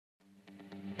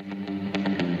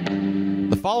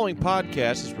The following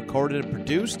podcast is recorded and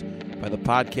produced by the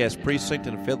Podcast Precinct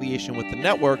in affiliation with the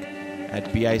network at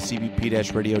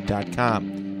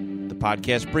bicbp-radio.com. The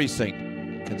Podcast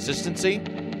Precinct. Consistency,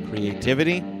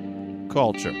 creativity,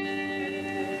 culture.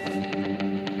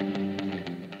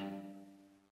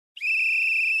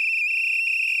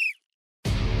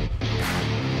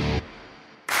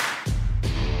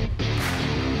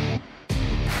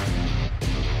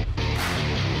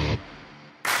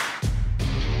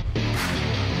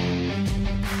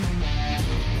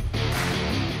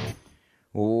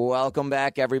 Welcome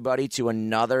back, everybody, to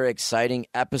another exciting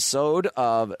episode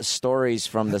of Stories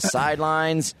from the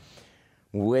Sidelines.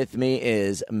 With me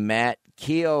is Matt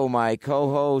Keogh, my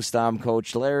co-host. I'm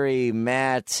Coach Larry.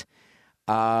 Matt,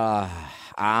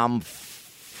 I'm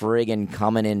friggin'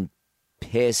 coming in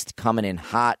pissed, coming in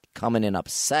hot, coming in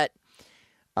upset.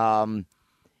 I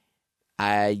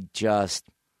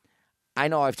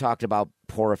know I've talked about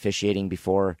poor officiating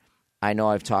before. I know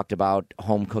I've talked about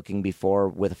home cooking before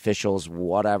with officials,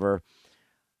 whatever.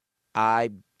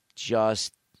 I've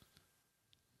just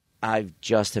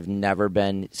have never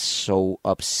been so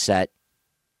upset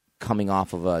coming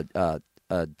off of a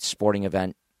sporting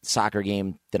event, soccer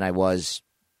game, than I was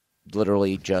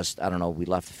literally just, I don't know, we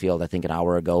left the field, I think, an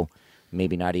hour ago,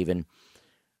 maybe not even.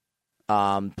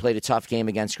 Played a tough game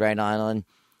against Grand Island.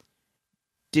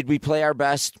 Did we play our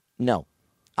best? No.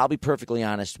 I'll be perfectly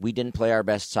honest. We didn't play our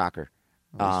best soccer.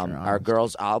 Our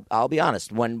girls, I'll be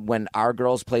honest. When our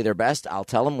girls play their best, I'll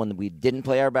tell them. When we didn't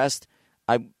play our best,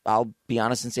 I'll be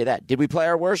honest and say that. Did we play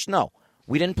our worst? No.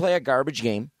 We didn't play a garbage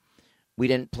game. We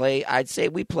didn't play. I'd say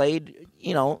we played,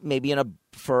 maybe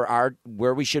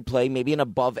where we should play, maybe an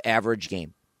above average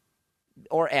game,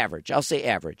 or average. I'll say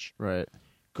average. Right.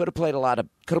 Could have played a lot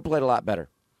better,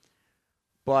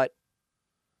 but.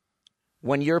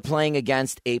 When you're playing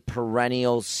against a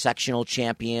perennial sectional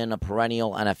champion, a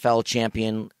perennial NFL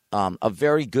champion, a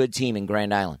very good team in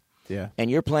Grand Island, and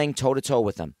you're playing toe-to-toe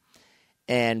with them,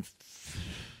 and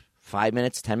 5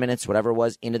 minutes, 10 minutes, whatever it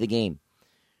was, into the game,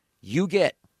 you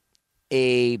get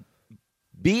a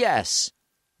BS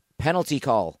penalty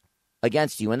call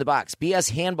against you in the box,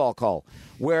 BS handball call,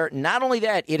 where not only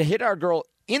that, it hit our girl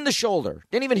in the shoulder,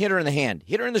 didn't even hit her in the hand,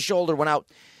 hit her in the shoulder, went out.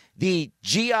 The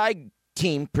GI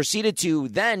team proceeded to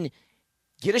then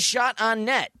get a shot on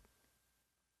net.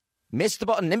 Missed the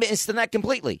ball, missed the net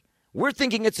completely. We're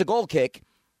thinking it's a goal kick.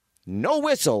 No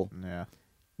whistle. Yeah.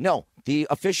 No, the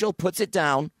official puts it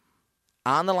down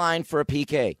on the line for a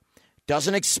PK.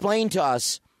 Doesn't explain to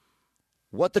us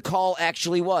what the call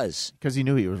actually was. Because he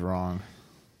knew he was wrong.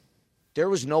 There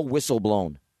was no whistle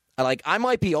blown. I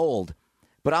might be old,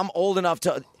 but I'm old enough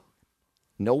to...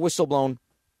 No whistle blown.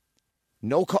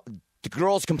 No call. The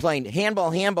girls complained,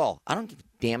 handball. I don't give a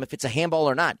damn if it's a handball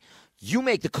or not. You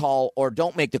make the call or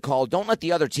don't make the call. Don't let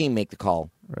the other team make the call.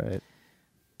 Right.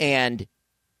 And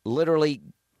literally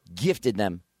gifted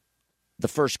them the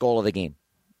first goal of the game.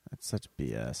 That's such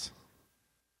BS.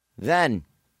 Then,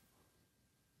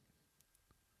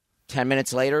 10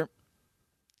 minutes later,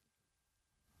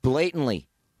 blatantly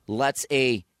lets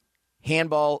a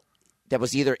handball that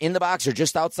was either in the box or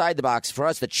just outside the box for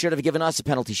us that should have given us a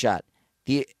penalty shot.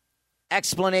 The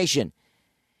explanation,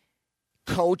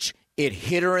 Coach, it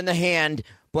hit her in the hand,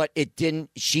 but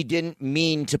she didn't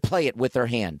mean to play it with her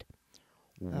hand.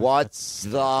 What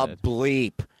the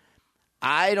bleep?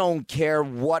 I don't care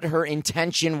what her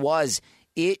intention was.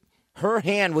 Her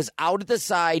hand was out at the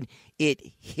side. It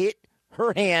hit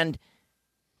her hand.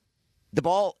 The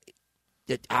ball.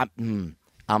 It's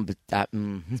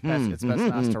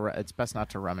best not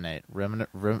to ruminate.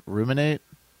 Ruminate.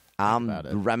 I'm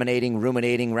ruminating,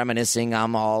 reminiscing.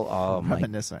 I'm all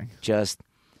reminiscing.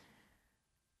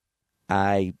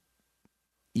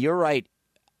 You're right.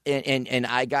 And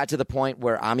I got to the point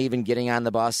where I'm even getting on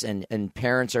the bus and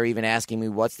parents are even asking me,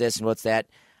 what's this and what's that?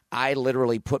 I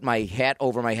literally put my hat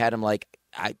over my head. I'm like,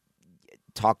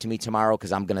 talk to me tomorrow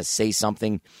because I'm going to say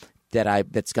something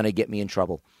that's going to get me in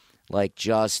trouble. And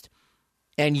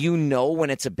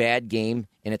when it's a bad game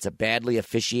and it's a badly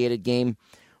officiated game,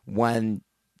 when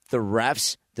the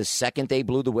refs, the second they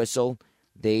blew the whistle,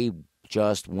 they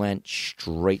just went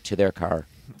straight to their car.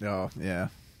 Oh, yeah.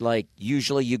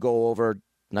 Usually you go over,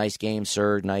 nice game,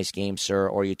 sir,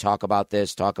 or you talk about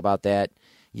this, talk about that.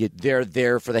 They're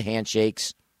there for the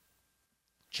handshakes.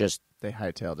 Just they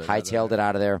hightailed it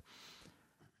out of there.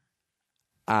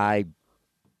 I'm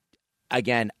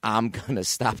going to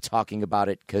stop talking about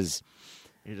it because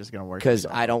you're just going to work. Because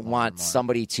I don't want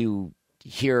somebody to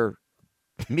hear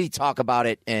me talk about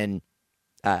it, and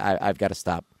I've got to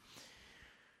stop.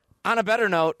 On a better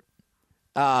note,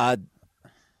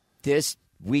 this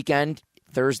weekend,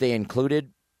 Thursday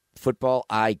included, football,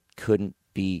 I couldn't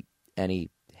be any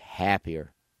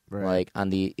happier. Right. Like, on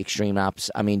the extreme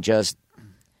opposite. I mean, just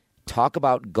talk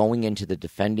about going into the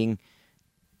defending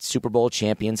Super Bowl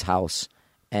champions' house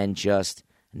and just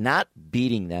not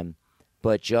beating them,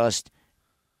 but just,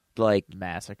 like,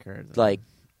 Massacred. like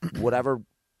whatever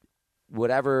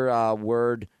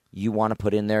word you want to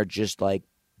put in there, just, like,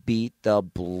 beat the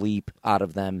bleep out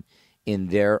of them in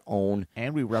their own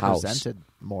and we represented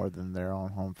more than their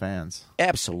own home fans.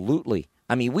 Absolutely.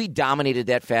 I mean, we dominated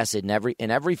that facet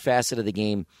in every facet of the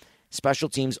game. Special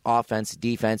teams, offense,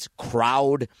 defense,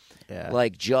 crowd,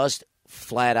 like, just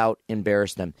flat out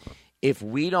embarrassed them. If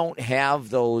we don't have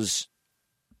those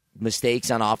mistakes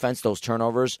on offense, those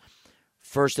turnovers,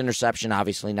 first interception,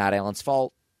 obviously not Allen's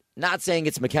fault. Not saying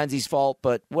it's McKenzie's fault,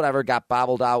 but whatever, got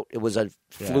bobbled out. It was a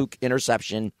fluke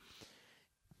interception.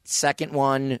 Second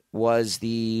one was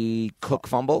the Cook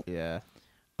fumble. Yeah.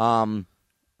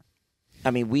 I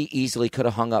mean, we easily could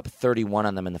have hung up 31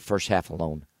 on them in the first half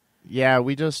alone. Yeah,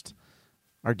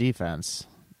 our defense,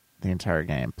 the entire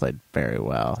game, played very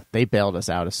well. They bailed us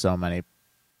out of so many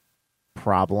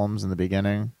problems in the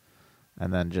beginning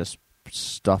and then just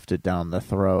stuffed it down the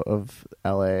throat of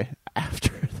LA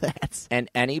after that. And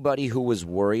anybody who was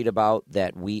worried about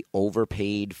that we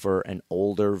overpaid for an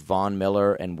older Von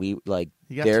Miller and we, like,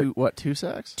 He got two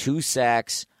sacks? 2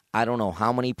 sacks. I don't know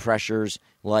how many pressures.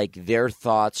 Like, their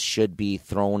thoughts should be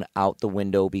thrown out the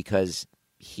window because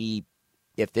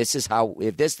if this is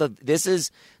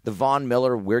the Von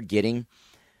Miller we're getting,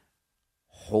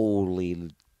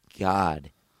 holy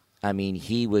God. I mean,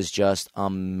 he was just a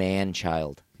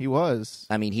man-child. He was.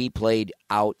 I mean, he played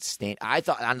outstanding. I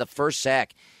thought on the first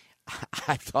sack,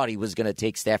 I thought he was going to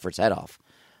take Stafford's head off.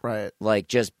 Right. Like,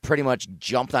 just pretty much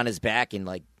jumped on his back and,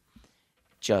 like,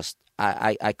 just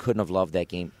I couldn't have loved that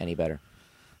game any better.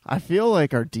 I feel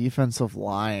like our defensive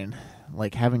line,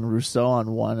 like having Rousseau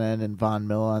on one end and Von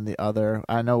Miller on the other,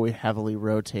 I know we heavily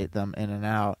rotate them in and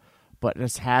out, but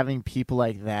just having people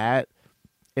like that,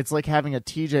 it's like having a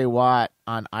TJ Watt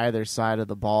on either side of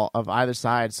the ball, of either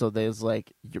side, so there's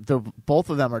like both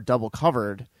of them are double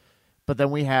covered, but then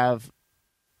we have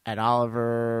Ed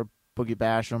Oliver, Boogie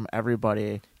Basham,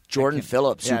 everybody. Jordan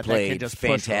Phillips, who played just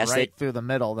fantastic. Push right through the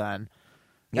middle then.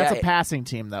 That's a passing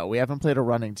team, though. We haven't played a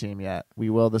running team yet. We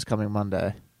will this coming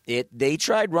Monday. They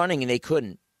tried running, and they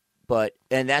couldn't.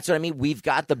 And that's what I mean. We've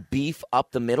got the beef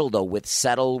up the middle, though, with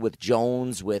Settle, with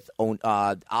Jones, with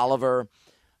Oliver.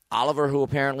 Oliver, who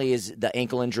apparently is the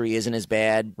ankle injury isn't as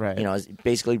bad. Right. You know, has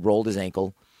basically rolled his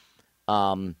ankle.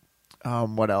 What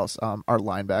else? Our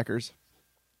linebackers.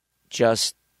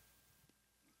 Just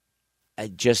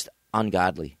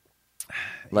ungodly.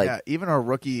 Like, yeah, even our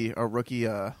rookie.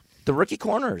 The rookie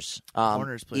corners,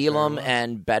 Corners played Elam very well.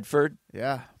 and Bedford,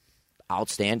 Yeah,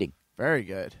 outstanding. very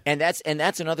good. And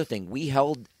that's another thing. We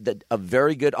held a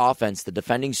very good offense, the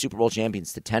defending Super Bowl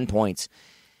champions, to 10 points,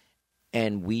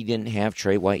 and we didn't have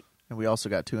Trey White. And we also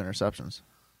got 2 interceptions.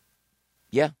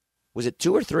 Yeah, was it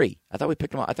 2 or 3? I thought we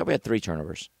picked them up. I thought we had 3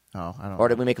 turnovers. Oh, I don't. Or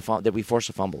did we Did we force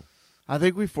a fumble? I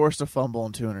think we forced a fumble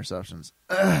and 2 interceptions.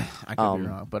 I could be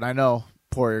wrong, but I know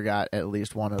Poyer got at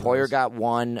least one of those. Poyer got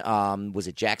one. Was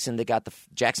it Jackson that got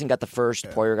Jackson got the first?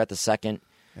 Yeah. Poyer got the second.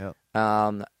 Yep.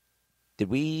 Did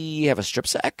we have a strip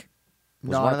sack?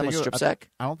 Was no, one of them a strip sack?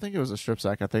 I don't think it was a strip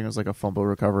sack. I think it was like a fumble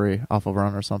recovery off a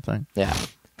run or something. Yeah,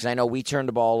 because I know we turned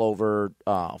the ball over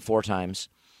 4 times.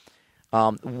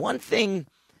 One thing,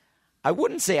 I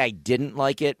wouldn't say I didn't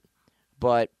like it,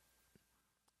 but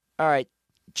all right,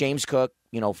 James Cook,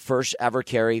 first ever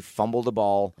carry, fumbled the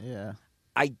ball. Yeah.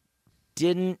 I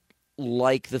didn't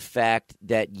like the fact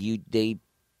that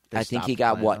I think he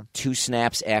got, 2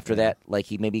 snaps after that? Like,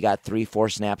 he maybe got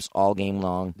 3-4 snaps all game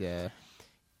long. Yeah.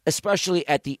 Especially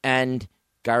at the end,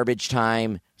 garbage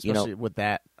time. Especially with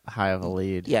that high of a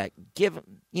lead. Yeah,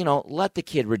 let the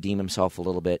kid redeem himself a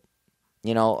little bit.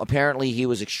 Apparently he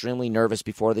was extremely nervous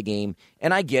before the game,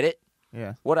 and I get it.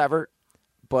 Yeah. Whatever.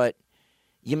 But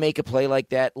you make a play like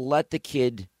that, let the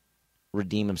kid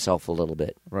redeem himself a little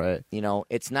bit. Right.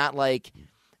 It's not like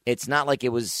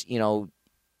it was,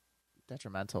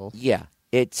 detrimental. Yeah.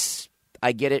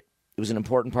 I get it. It was an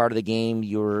important part of the game.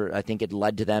 I think it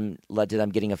led to them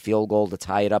getting a field goal to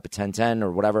tie it up at 10-10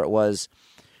 or whatever it was.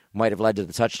 Might have led to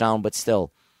the touchdown, but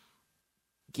still,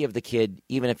 give the kid,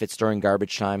 even if it's during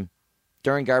garbage time.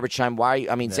 During garbage time, why?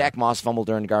 I mean, yeah. Zach Moss fumbled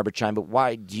during garbage time, but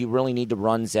why? Do you really need to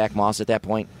run Zach Moss at that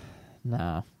point?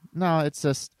 No, it's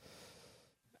just,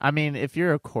 I mean, if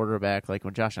you're a quarterback, like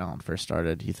when Josh Allen first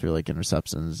started, he threw like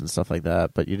interceptions and stuff like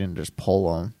that, but you didn't just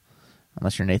pull them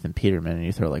unless you're Nathan Peterman and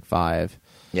you throw like 5.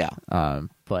 Yeah.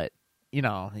 But you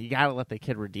got to let the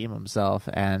kid redeem himself.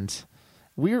 And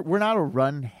we're not a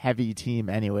run-heavy team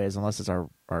anyways, unless it's our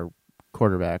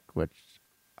quarterback, which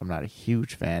I'm not a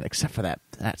huge fan, except for that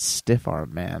stiff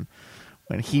arm, man.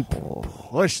 When he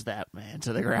pushed that man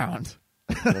to the ground.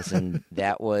 Listen,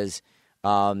 that was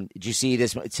did you see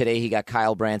this today? He got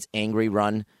Kyle Brandt's angry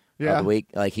run of the week.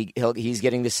 Like he's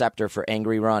getting the scepter for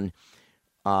angry run.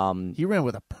 He ran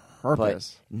with a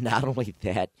purpose. But not only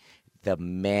that, the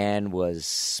man was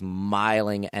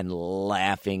smiling and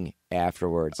laughing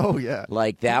afterwards. Oh yeah,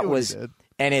 like that was,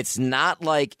 and it's not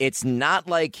like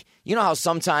you know how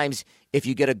sometimes if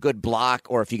you get a good block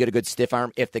or if you get a good stiff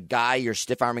arm, if the guy you're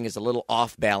stiff arming is a little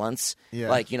off balance,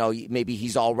 like maybe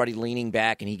he's already leaning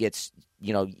back and he gets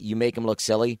you make him look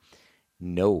silly.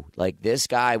 No, like this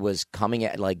guy was coming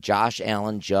at like Josh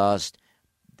Allen just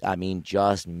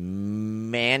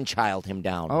man-child him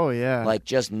down. Oh, yeah. Like,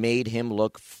 just made him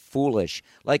look foolish.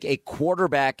 Like, a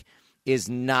quarterback is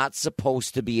not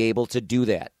supposed to be able to do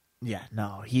that. Yeah,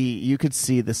 no. You could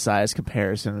see the size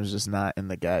comparison was just not in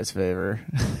the guy's favor.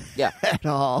 Yeah. At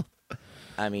all.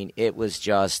 I mean, it was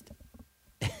just...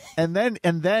 and then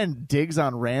Diggs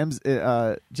on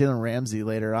Jalen Ramsey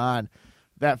later on.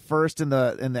 That first in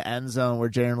the end zone where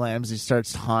Jalen Ramsey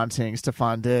starts taunting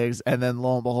Stephon Diggs, and then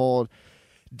lo and behold,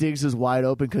 Diggs is wide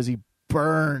open because he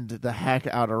burned the heck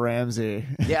out of Ramsey.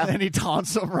 Yeah. And he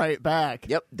taunts him right back.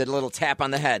 Yep, the little tap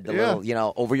on the head,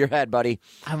 little, over your head, buddy.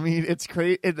 I mean, it's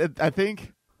crazy. I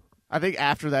think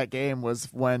after that game was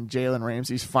when Jalen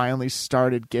Ramsey finally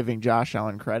started giving Josh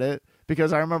Allen credit,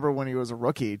 because I remember when he was a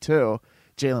rookie, too,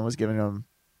 Jalen was giving him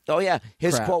Oh, yeah.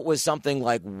 His crap. quote was something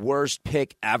like, worst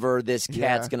pick ever. This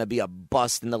cat's going to be a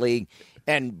bust in the league.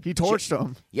 And he torched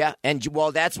him. Yeah. And,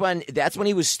 well, that's when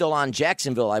he was still on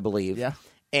Jacksonville, I believe. Yeah.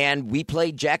 And we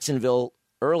played Jacksonville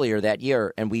earlier that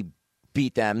year, and we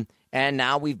beat them. And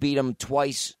now we've beat him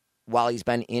twice while he's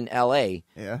been in L.A.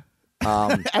 Yeah.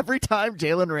 Every time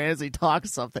Jalen Ramsey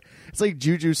talks something, it's like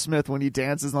Juju Smith when he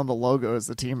dances on the logos,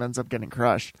 the team ends up getting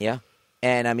crushed. Yeah.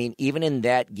 And, I mean, even in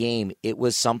that game, it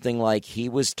was something like he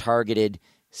was targeted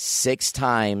 6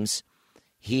 times.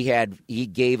 He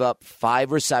gave up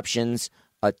 5 receptions,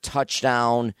 a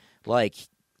touchdown. Like,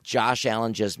 Josh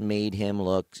Allen just made him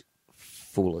look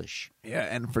foolish. Yeah,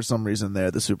 and for some reason they're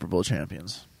the Super Bowl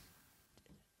champions.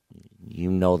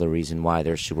 You know the reason why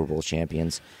they're Super Bowl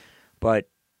champions. But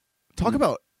talk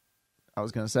about, I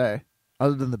was going to say,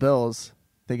 other than the Bills,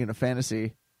 thinking of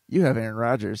fantasy, you have Aaron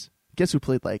Rodgers. Guess who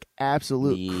played like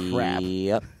absolute crap?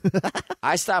 Yep.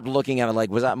 I stopped looking at it.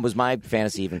 Like, was my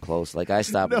fantasy even close? Like, I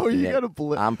stopped. No, you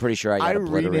got I'm pretty sure I got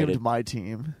obliterated. I renamed my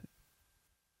team.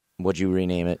 What'd you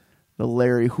rename it? The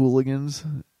Larry Hooligans.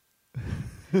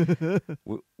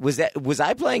 Was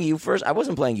I playing you first? I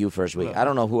wasn't playing you first week. No. I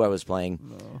don't know who I was playing.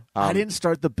 No. I didn't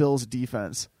start the Bills'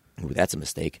 defense. Ooh, that's a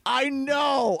mistake. I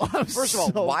know. First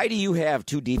of all, why do you have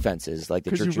 2 defenses? Like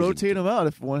the because you rotate them out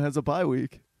if one has a bye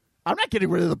week. I'm not getting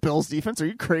rid of the Bills' defense. Are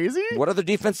you crazy? What other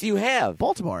defense do you have?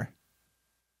 Baltimore.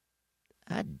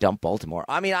 I'd dump Baltimore.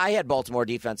 I mean, I had Baltimore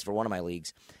defense for one of my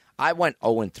leagues. I went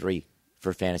 0-3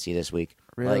 for fantasy this week.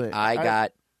 Really?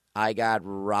 Like I got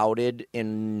routed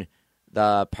in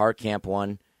the Park Camp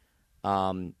one.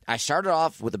 I started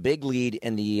off with a big lead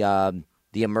in the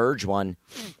Emerge one,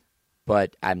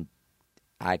 but I'm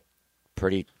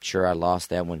pretty sure I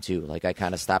lost that one too. Like, I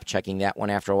kind of stopped checking that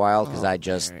one after a while because I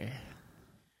just.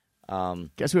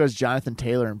 Guess who has Jonathan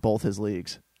Taylor in both his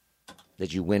leagues?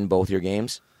 Did you win both your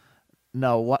games?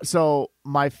 No. So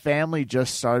my family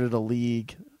just started a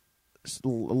league.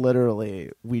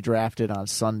 Literally, we drafted on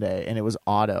Sunday, and it was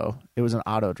auto. It was an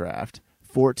auto draft.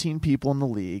 14 people in the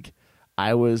league.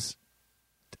 It was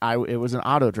an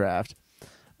auto draft.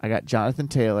 I got Jonathan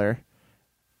Taylor,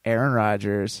 Aaron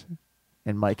Rodgers,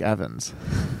 and Mike Evans.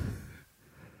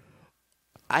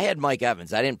 I had Mike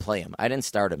Evans. I didn't play him. I didn't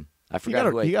start him. I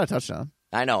forgot he got a touchdown.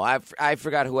 I know. I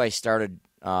forgot who I started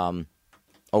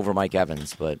over Mike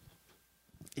Evans, but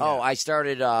I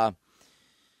started.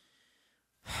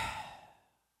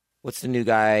 What's the new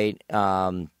guy?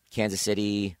 Kansas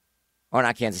City, or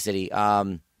not Kansas City?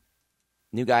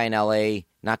 New guy in L.A.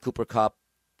 Not Cooper Kupp.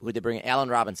 Who they bring? Allen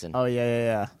Robinson. Oh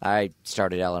yeah. I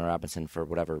started Allen Robinson for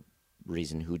whatever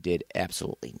reason, who did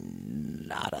absolutely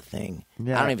not a thing.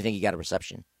 Yeah. I don't even think he got a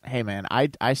reception. Hey, man,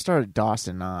 I started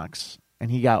Dawson Knox,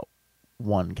 and he got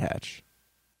 1 catch.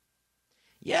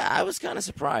 Yeah, I was kind of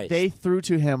surprised. They threw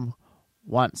to him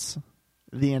once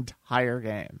the entire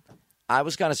game. I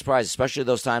was kind of surprised, especially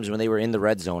those times when they were in the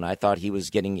red zone. I thought he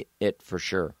was getting it for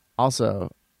sure.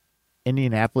 Also,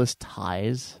 Indianapolis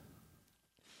ties.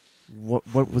 What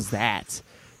was that?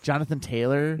 Jonathan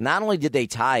Taylor. Not only did they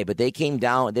tie, but they came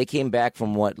back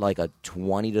from what, like a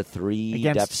 20-3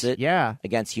 deficit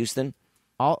against Houston.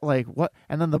 What?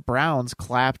 And then the Browns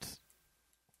clapped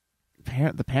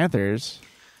the Panthers.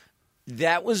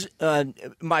 That was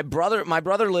my brother. My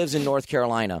brother lives in North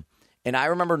Carolina, and I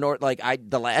remember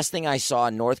the last thing I saw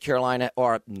in Carolina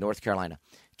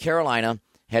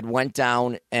had went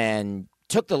down and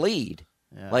took the lead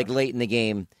late in the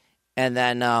game, and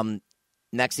then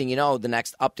next thing you know, the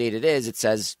next update it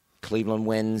says Cleveland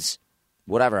wins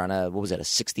whatever on a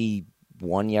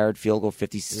 61-yard field goal,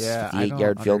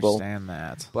 58-yard field goal. I don't understand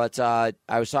that. But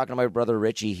I was talking to my brother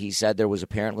Richie. He said there was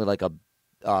apparently like a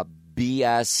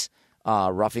BS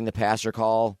roughing the passer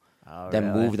call,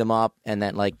 then moved them up, and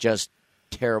then just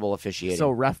terrible officiating. So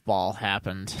ref ball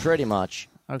happened. Pretty much.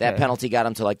 Okay. That penalty got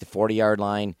him to the 40-yard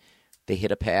line. They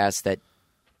hit a pass that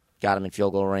got him in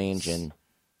field goal range, and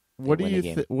what do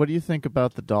you think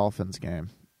about the Dolphins game?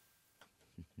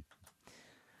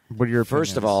 What are your opinions?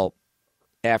 First of all,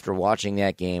 after watching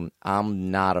that game,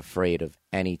 I'm not afraid of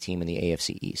any team in the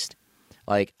AFC East.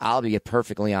 I'll be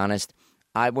perfectly honest,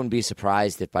 I wouldn't be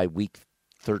surprised if by week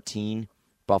 13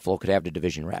 Buffalo could have the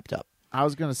division wrapped up. I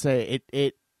was going to say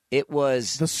it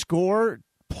was the score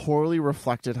poorly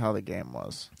reflected how the game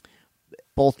was.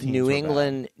 Both teams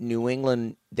New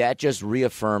England, that just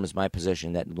reaffirms my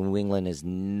position that New England is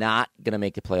not going to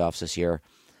make the playoffs this year.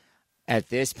 At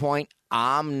this point,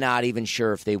 I'm not even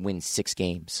sure if they win 6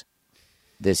 games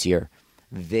this year.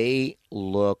 They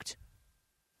looked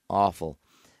awful.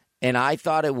 And I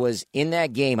thought it was in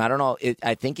that game, I don't know,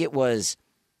 I think it was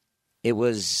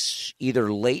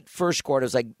either late first quarter,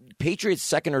 it was Patriots'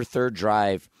 second or third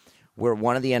drive where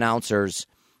one of the announcers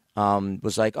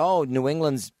was like, "Oh, New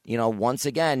England's, once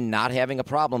again not having a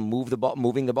problem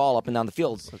moving the ball up and down the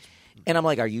field." And I'm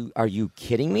like, "Are you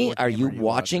kidding me? Are you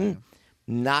watching?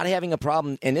 Not having a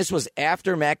problem." And this was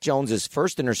after Mac Jones's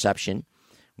first interception,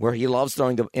 where he loves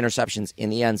throwing the interceptions in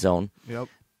the end zone. Yep.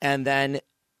 And then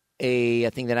I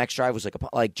think the next drive was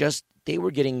they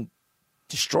were getting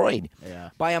destroyed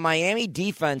by a Miami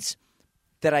defense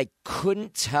that I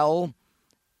couldn't tell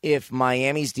if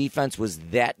Miami's defense was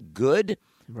that good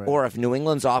or if New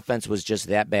England's offense was just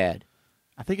that bad.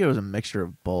 I think it was a mixture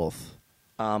of both.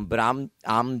 But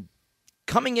I'm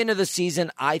coming into the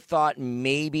season, I thought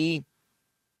maybe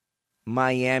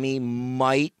Miami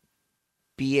might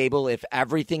be able, if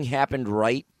everything happened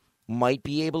right, might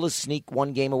be able to sneak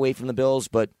one game away from the Bills.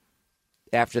 But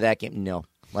after that game, no.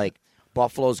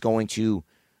 Buffalo's going to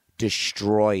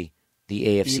destroy the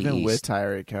AFC East. Even with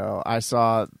Tyreek Hill.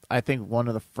 I think one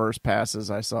of the first passes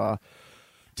I saw,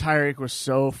 Tyreek was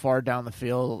so far down the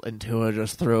field and Tua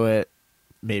just threw it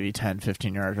maybe 10,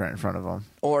 15 yards right in front of him.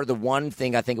 Or the one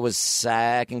thing, I think it was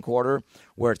second quarter,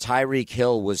 where Tyreek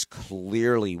Hill was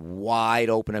clearly wide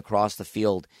open across the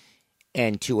field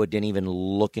and Tua didn't even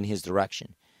look in his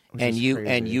direction. And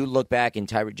you look back and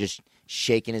Tyreek just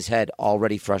shaking his head,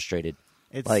 already frustrated.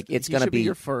 It's going to be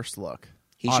your first look.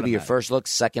 He should be your first look,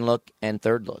 second look, and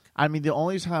third look. I mean, the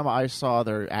only time I saw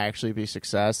there actually be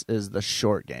success is the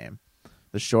short game.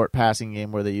 The short passing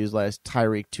game where they utilized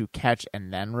Tyreek to catch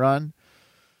and then run,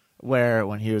 where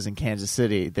when he was in Kansas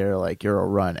City, they're like, you're a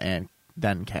run and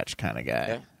then catch kind of guy.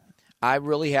 Okay. I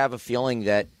really have a feeling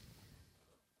that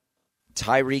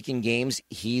Tyreek in games,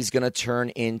 he's going to turn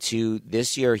into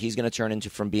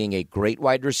from being a great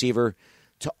wide receiver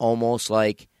to almost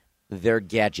like their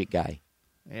gadget guy.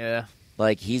 Yeah.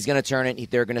 He's going to turn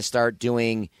it. They're going to start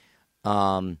doing,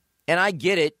 and I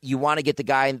get it. You want to get the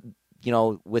guy,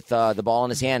 with the ball in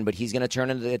his hand, but he's going to turn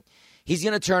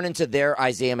into their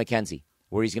Isaiah McKenzie,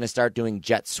 where he's going to start doing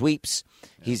jet sweeps.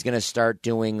 Yeah. He's going to start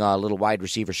doing little wide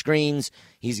receiver screens.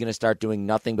 He's going to start doing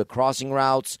nothing but crossing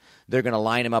routes. They're going to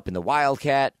line him up in the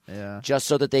Wildcat, just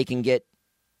so that they can get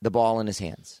the ball in his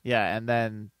hands. Yeah, and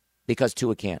then because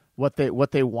Tua can't. What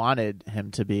they wanted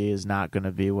him to be is not going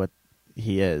to be what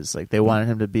he is. They wanted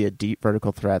him to be a deep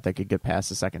vertical threat that could get past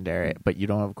the secondary, but you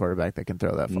don't have a quarterback that can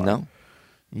throw that far. No.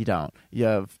 You don't. You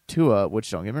have Tua, which,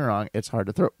 don't get me wrong, it's hard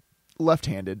to throw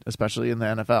left-handed, especially in the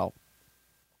NFL.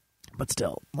 But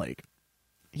still,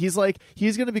 he's going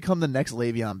to become the next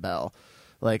Le'Veon Bell.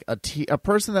 A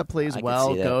person that plays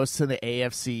well goes to the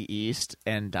AFC East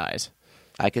and dies.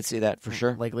 I could see that for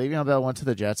sure. Le'Veon Bell went to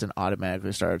the Jets and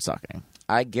automatically started sucking.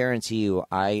 I guarantee you,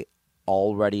 I'm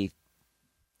already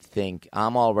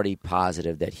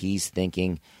positive that he's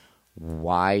thinking,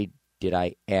 why did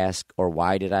I ask or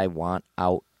why did I want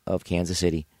out of Kansas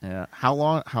City? Yeah. How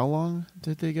long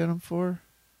did they get him for?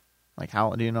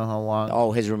 Do you know how long?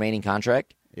 Oh, his remaining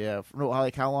contract? Yeah. No,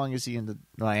 how long is he in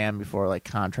Miami for,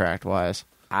 contract wise?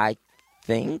 I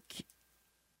think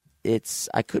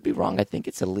I could be wrong. I think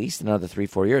it's at least another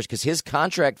 3-4 years because his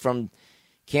contract from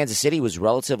Kansas City was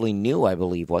relatively new, I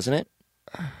believe, wasn't it?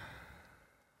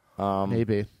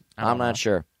 Maybe. I'm not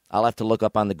sure. I'll have to look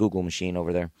up on the Google machine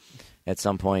over there at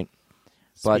some point.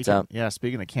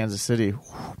 Speaking of Kansas City,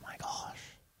 oh my gosh,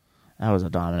 that was a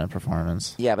dominant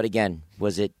performance. Yeah, but again,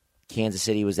 was it Kansas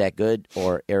City was that good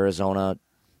or Arizona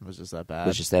Was just that bad?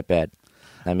 was just that bad?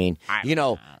 I mean,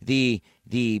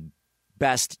 the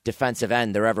best defensive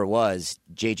end there ever was,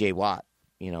 J.J. Watt.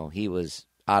 He was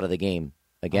out of the game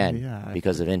again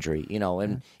because of injury.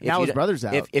 And now his brother's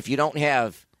out. If you don't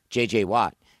have J.J.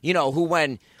 Watt, who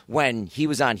when he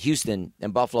was on Houston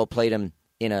and Buffalo played him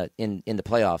in the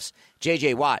playoffs,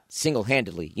 J.J. Watt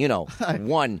single-handedly,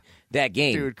 won that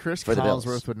game. Dude, Chris for the Bills.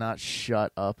 Collinsworth would not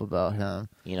shut up about him.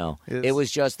 It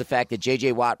was just the fact that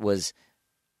J.J. Watt was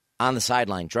on the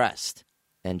sideline dressed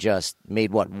and just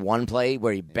made, one play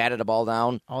where he batted a ball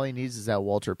down? All he needs is that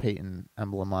Walter Payton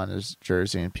emblem on his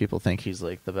jersey, and people think he's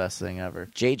like the best thing ever.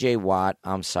 J.J. Watt,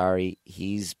 I'm sorry,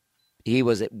 he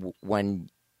was when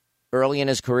early in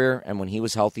his career and when he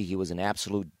was healthy, he was an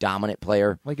absolute dominant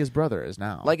player. Like his brother is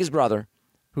now. Like his brother.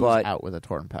 Who's out with a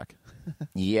torn pec.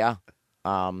 Yeah.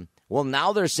 Well,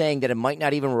 now they're saying that it might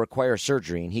not even require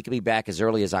surgery, and he could be back as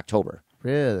early as October.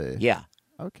 Really? Yeah.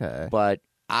 Okay. But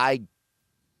I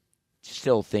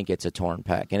still think it's a torn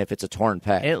pec, and if it's a torn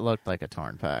pec, it looked like a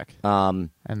torn pec.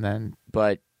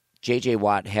 But J.J.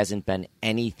 Watt hasn't been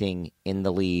anything in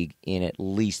the league in at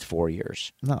least 4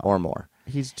 years or more.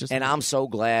 He's just, and I'm so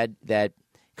glad that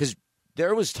because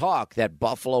there was talk that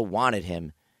Buffalo wanted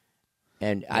him,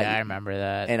 and I remember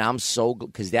that, and I'm so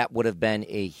because that would have been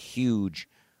a huge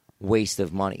waste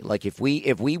of money. Like if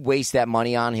we waste that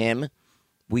money on him,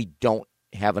 we don't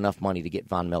have enough money to get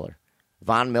Von Miller.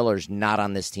 Von Miller's not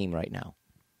on this team right now.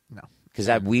 No. Because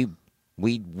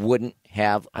we wouldn't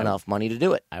have enough money to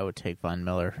do it. I would take Von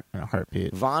Miller in a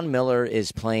heartbeat. Von Miller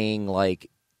is playing like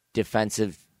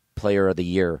defensive player of the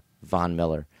year, Von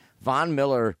Miller. Von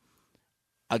Miller,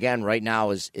 again, right now,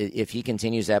 is if he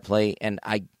continues that play, and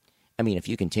I mean, if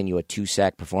you continue a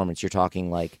 2-sack performance, you're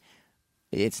talking like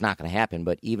it's not going to happen.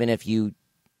 But even if you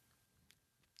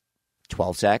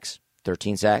 12 sacks,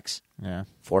 13 sacks,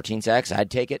 14 sacks,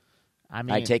 I'd take it.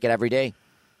 I'd take it every day.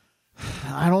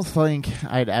 I don't think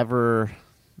I'd ever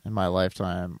in my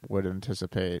lifetime would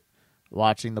anticipate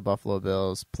watching the Buffalo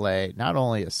Bills play not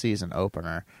only a season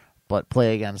opener, but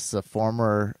play against the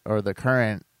former or the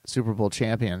current Super Bowl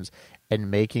champions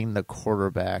and making the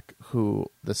quarterback who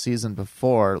the season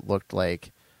before looked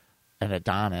like an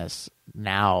Adonis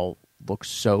now looks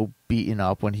so beaten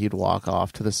up when he'd walk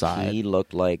off to the side. He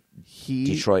looked like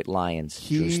Detroit Lions,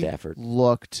 Drew Stafford. He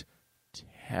looked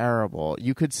terrible.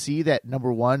 You could see that,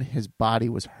 number one, his body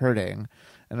was hurting,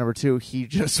 and number two, he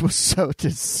just was so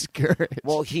discouraged.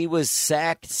 Well, he was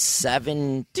sacked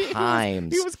 7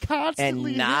 times. He was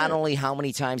constantly and not hit. only how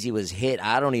many times he was hit,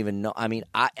 I don't even know. I mean,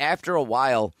 after a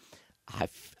while,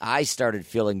 I started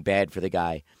feeling bad for the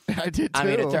guy. I did too. I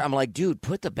mean, I'm like, dude,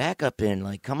 put the backup in.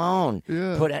 Like, come on.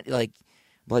 Yeah. Like,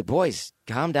 boys,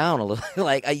 calm down a little.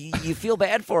 Like, you feel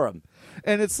bad for him.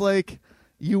 And it's like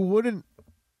you wouldn't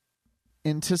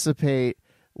anticipate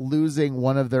losing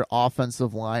one of their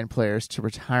offensive line players to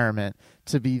retirement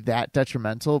to be that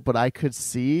detrimental, but I could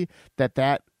see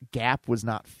that gap was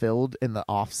not filled in the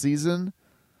offseason,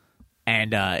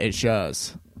 and it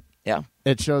shows. Yeah.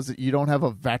 It shows that you don't have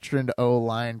a veteran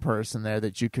O-line person there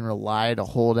that you can rely to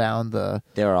hold down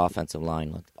Their offensive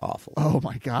line looked awful. Oh,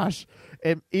 my gosh.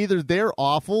 And either they're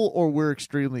awful or we're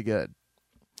extremely good.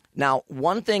 Now,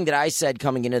 one thing that I said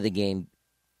coming into the game,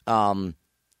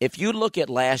 if you look at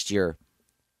last year,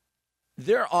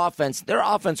 their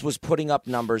offense was putting up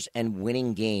numbers and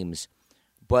winning games,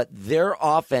 but their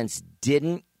offense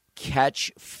didn't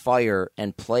catch fire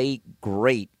and play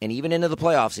great, and even into the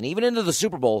playoffs and even into the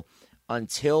Super Bowl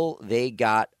until they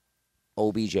got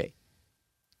OBJ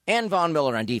and Von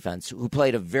Miller on defense, who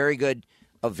played a very good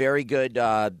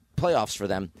playoffs for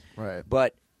them. Right.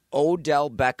 But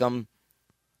Odell Beckham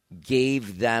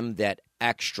gave them that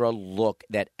extra look,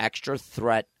 that extra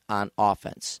threat on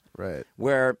offense. Right.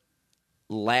 Where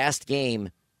last game,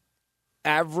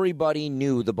 everybody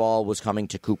knew the ball was coming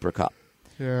to Cooper Kupp.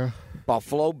 Yeah.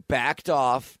 Buffalo backed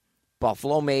off.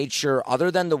 Buffalo made sure,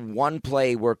 other than the one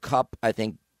play where Kupp, I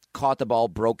think, caught the ball,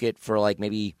 broke it for like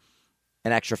maybe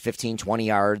an extra 15, 20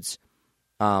 yards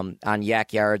on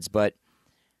yak yards, but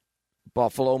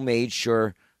Buffalo made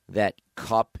sure that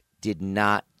Kupp did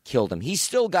not kill them. He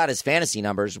still got his fantasy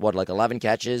numbers, like 11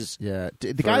 catches? Yeah,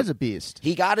 the guy's a beast.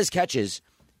 He got his catches.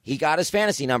 He got his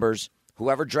fantasy numbers.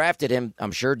 Whoever drafted him,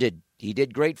 I'm sure he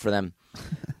did great for them.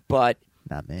 But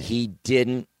not me. He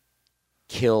didn't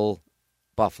kill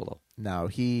Buffalo. No,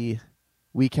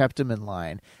 we kept him in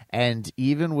line. And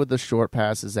even with the short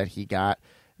passes that he got,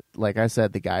 like I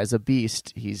said, the guy's a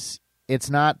beast. It's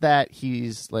not that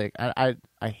he's like, I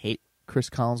hate Chris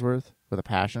Collinsworth with a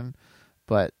passion,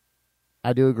 but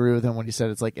I do agree with him when he said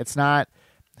it's not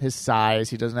his size.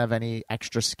 He doesn't have any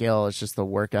extra skill. It's just the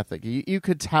work ethic. You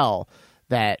could tell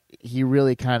that he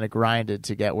really kind of grinded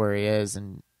to get where he is,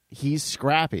 and he's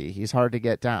scrappy. He's hard to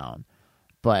get down.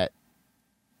 But,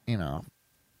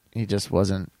 he just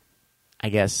wasn't, I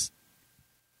guess,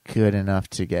 good enough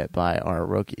to get by our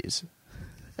rookies.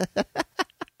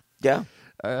 Yeah.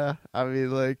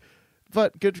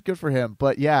 But good for him.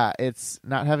 But yeah, it's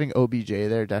not having OBJ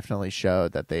there definitely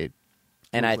showed that they.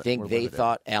 And I think they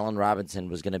thought Allen Robinson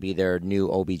was going to be their new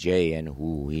OBJ, and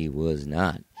who he was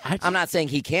not. I'm not saying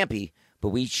he can't be, but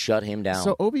we shut him down.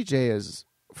 So OBJ is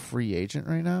free agent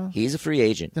right now? He's a free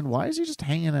agent. Then why is he just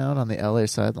hanging out on the LA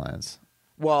sidelines?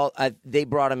 Well, they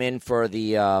brought him in for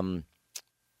the.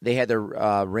 They had their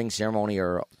ring ceremony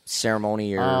or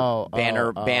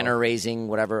banner raising,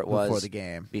 whatever it was.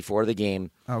 Before the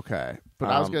game. Okay. But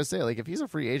I was going to say, if he's a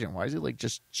free agent, why is he,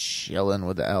 just chilling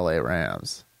with the LA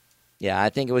Rams? Yeah, I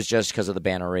think it was just because of the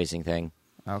banner raising thing.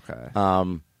 Okay.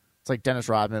 It's like Dennis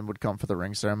Rodman would come for the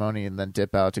ring ceremony and then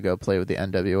dip out to go play with the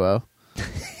NWO.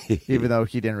 Even though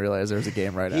he didn't realize there was a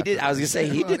game right after. He did. I was going to say,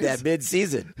 he did that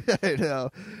mid-season. I know.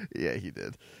 Yeah, he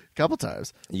did. A couple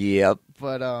times. Yep.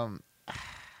 But,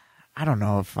 I don't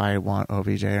know if I want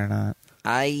OBJ or not.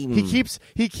 He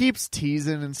keeps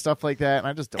teasing and stuff like that, and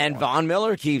I just don't. And Von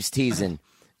Miller keeps teasing.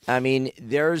 I mean,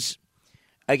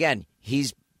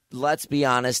 let's be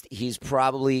honest, he's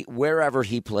probably wherever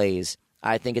he plays.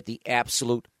 I think at the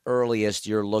absolute earliest,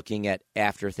 you're looking at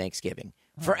after Thanksgiving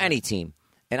for any team,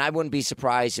 and I wouldn't be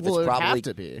surprised if it's probably it would have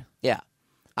to be. Yeah,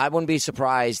 I wouldn't be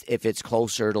surprised if it's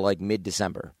closer to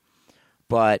mid-December,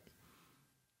 but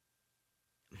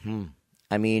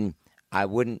I mean. I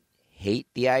wouldn't hate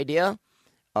the idea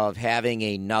of having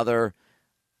another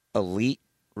elite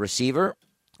receiver.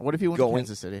 What if he went to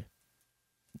Kansas City?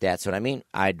 That's what I mean.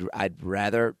 I'd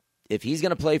rather, if he's going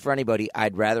to play for anybody,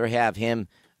 I'd rather have him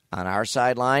on our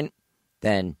sideline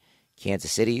than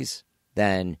Kansas City's,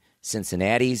 than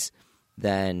Cincinnati's,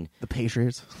 than the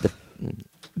Patriots.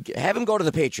 Have him go to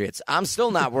the Patriots. I'm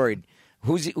still not worried.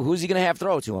 Who's he going to have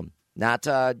throw to him? Not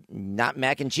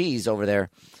mac and cheese over there.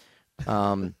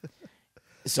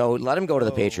 So let him go to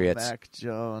the Patriots. Mac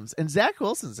Jones. And Zach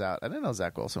Wilson's out. I didn't know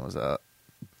Zach Wilson was out.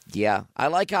 Yeah. I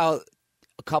like how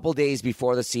a couple days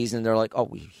before the season, they're like,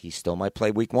 oh, he still might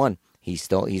play week 1. He's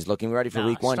looking ready for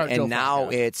week 1. And now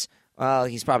it's,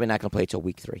 he's probably not going to play till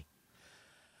week 3.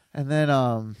 And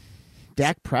then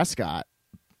Dak Prescott,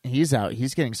 he's out.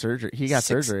 He's getting surgery. He got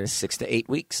surgery. 6 to 8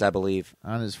 weeks, I believe.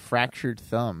 On his fractured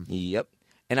thumb. Yep.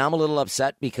 And I'm a little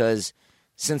upset because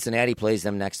Cincinnati plays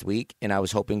them next week, and I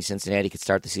was hoping Cincinnati could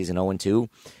start the season 0-2.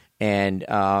 And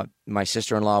my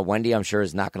sister-in-law, Wendy, I'm sure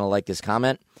is not going to like this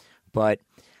comment, but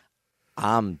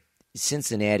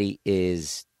Cincinnati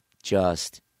is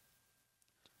just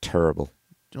terrible.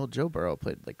 Well, Joe Burrow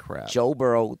played like crap. Joe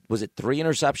Burrow, was it 3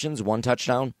 interceptions, 1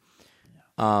 touchdown?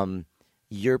 Yeah.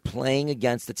 You're playing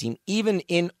against the team. Even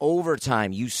in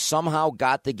overtime, you somehow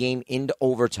got the game into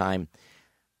overtime.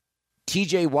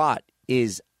 T.J. Watt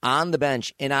is on the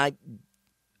bench, and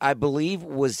I believe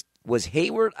was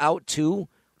Hayward out too,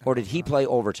 or did he play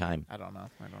overtime? I don't know.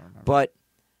 I don't remember. But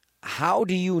how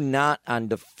do you not, on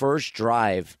the first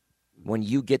drive, when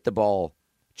you get the ball,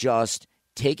 just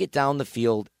take it down the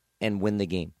field and win the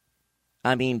game?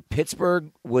 I mean,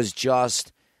 Pittsburgh was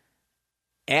just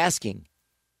asking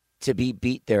to be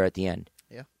beat there at the end.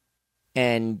 Yeah.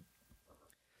 And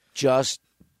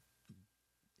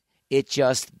it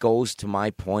just goes to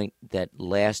my point that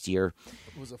last year,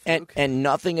 was a fluke. And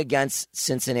nothing against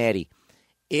Cincinnati.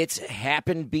 It's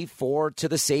happened before to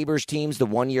the Sabres teams, the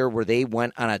one year where they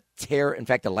went on a tear. In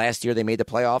fact, the last year they made the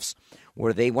playoffs,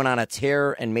 where they went on a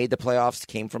tear and made the playoffs,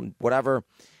 came from whatever.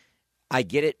 I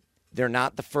get it. They're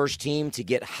not the first team to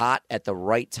get hot at the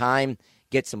right time,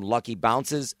 get some lucky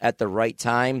bounces at the right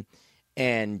time,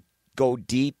 and go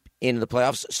deep into the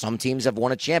playoffs. Some teams have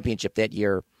won a championship that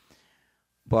year.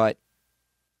 But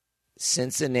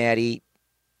Cincinnati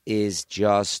is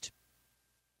just,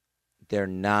 they're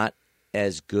not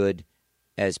as good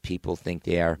as people think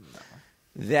they are.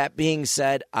 No. That being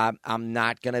said, I'm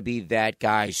not going to be that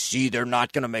guy. See, they're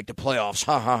not going to make the playoffs.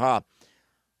 Ha, ha, ha.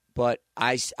 But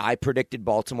I predicted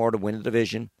Baltimore to win the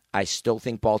division. I still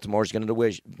think Baltimore is going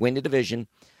to win the division.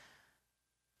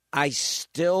 I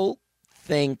still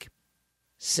think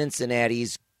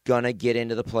Cincinnati's going to get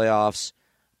into the playoffs,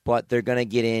 but they're going to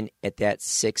get in at that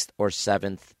 6th or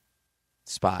 7th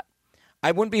spot.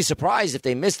 I wouldn't be surprised if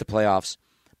they miss the playoffs,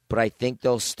 but I think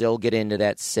they'll still get into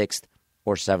that 6th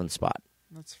or 7th spot.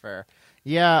 That's fair.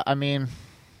 Yeah, I mean,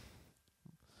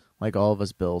 like all of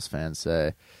us Bills fans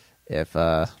say, if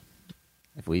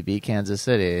we beat Kansas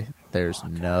City, there's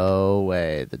no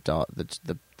way the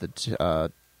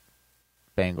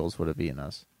Bengals would have beaten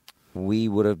us. We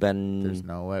would have been. There's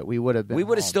no way we would have been. We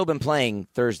would have home. still been playing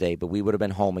Thursday, but we would have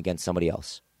been home against somebody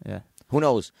else. Yeah. Who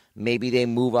knows? Maybe they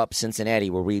move up Cincinnati,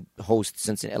 where we host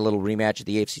Cincinnati, a little rematch of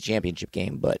the AFC Championship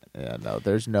game. But Yeah, no,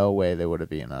 there's no way they would have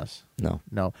beaten us. no.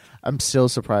 I'm still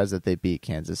surprised that they beat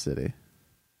Kansas City.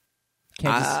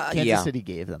 Kansas yeah. City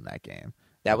gave them that game.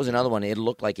 That was another one. It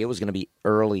looked like it was going to be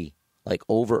early, like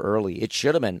over early. It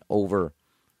should have been over,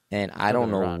 and I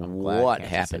don't know what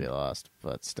Kansas happened. City lost,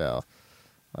 but still,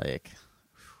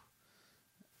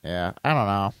 yeah, I don't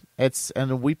know.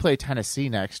 And we play Tennessee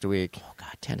next week. Oh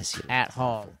God, Tennessee at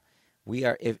home. We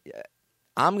are.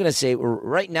 I'm going to say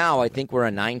right now, I think we're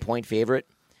a 9-point favorite.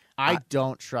 I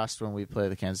don't trust when we play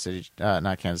the Kansas City,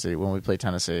 not Kansas City, when we play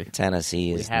Tennessee.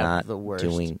 Tennessee is not the worst.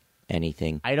 doing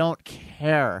anything. I don't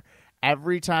care.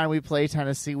 Every time we play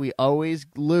Tennessee, we always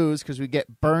lose because we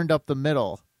get burned up the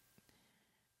middle.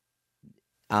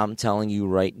 I'm telling you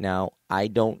right now, I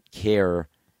don't care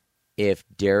if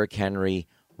Derrick Henry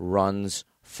runs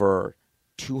for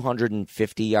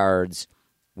 250 yards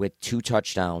with 2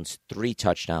 touchdowns, 3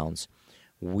 touchdowns.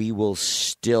 We will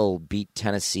still beat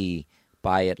Tennessee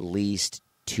by at least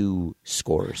 2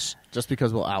 scores. Just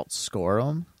because we'll outscore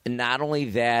them? And not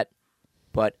only that,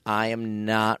 but I am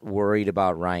not worried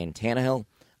about Ryan Tannehill.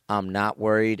 I'm not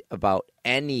worried about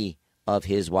any of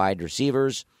his wide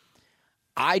receivers.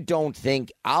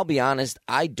 I'll be honest,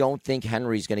 I don't think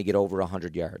Henry's going to get over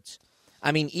 100 yards.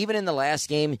 I mean, even in the last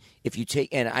game, if you take,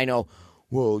 and I know,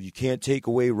 well, you can't take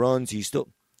away runs.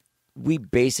 We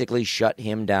basically shut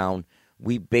him down.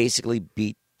 We basically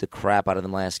beat the crap out of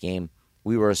them last game.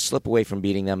 We were a slip away from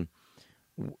beating them.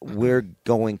 We're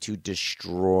going to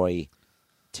destroy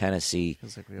Tennessee.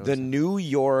 The New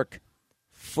York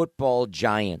Football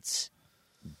Giants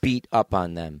beat up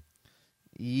on them.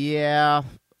 Yeah,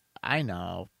 I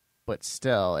know. But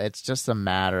still, it's just a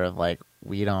matter of,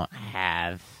 we don't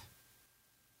have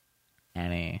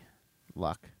any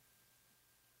luck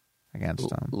against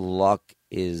them. Luck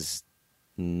is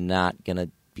not going to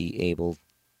be able,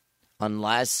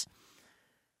 unless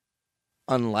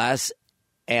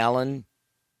Allen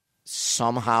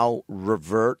somehow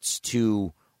reverts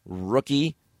to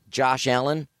rookie Josh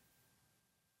Allen,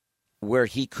 where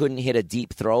he couldn't hit a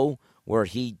deep throw, where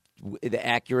the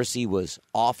accuracy was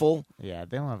awful. Yeah,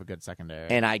 they don't have a good secondary.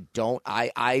 And I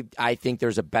think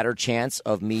there's a better chance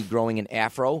of me growing an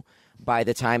afro by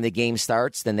the time the game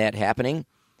starts than that happening.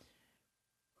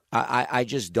 I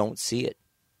just don't see it.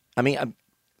 I mean,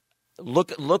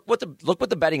 look what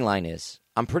the betting line is.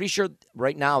 I'm pretty sure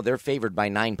right now they're favored by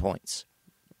 9 points.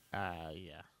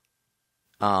 Yeah.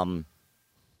 And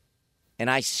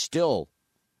I still,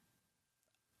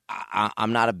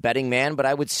 I'm not a betting man, but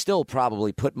I would still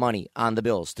probably put money on the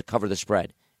Bills to cover the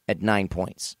spread at 9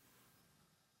 points.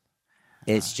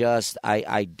 It's just,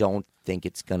 I don't think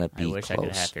it's going to be close. I wish I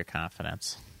could have your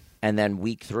confidence. And then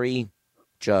week 3,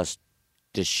 just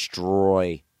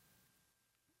destroy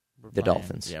the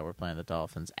Dolphins. Yeah, we're playing the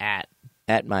Dolphins at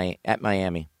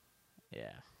Miami.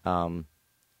 Yeah.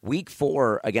 Week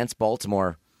 4 against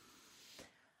Baltimore.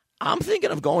 I'm thinking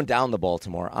of going down to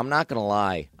Baltimore. I'm not going to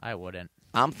lie. I wouldn't.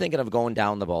 I'm thinking of going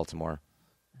down to Baltimore.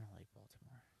 I don't like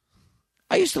Baltimore.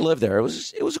 I used to live there. It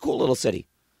was a cool little city.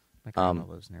 My grandma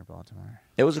lives near Baltimore.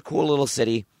 It was a cool little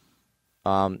city.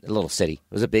 It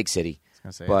was a big city. I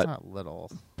was going to say, it's not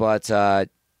little. But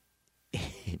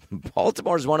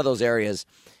Baltimore is one of those areas.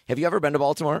 Have you ever been to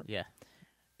Baltimore? Yeah.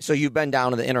 So you've been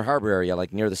down to the Inner Harbor area,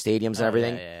 like near the stadiums and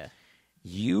everything?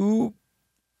 Yeah.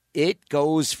 It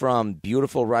goes from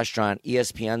beautiful restaurant,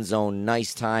 ESPN zone,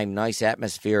 nice time, nice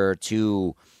atmosphere,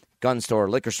 to gun store,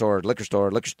 liquor store.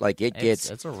 Like it gets.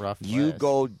 It's a rough place. You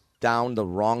go down the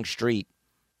wrong street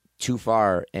too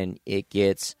far, and it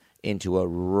gets into a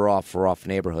rough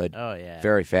neighborhood. Oh yeah,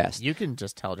 very fast. You can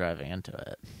just tell driving into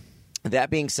it. That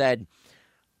being said,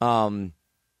 my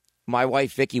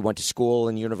wife Vicky went to school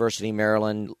in University of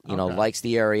Maryland. Likes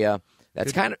the area.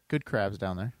 That's kind of good crabs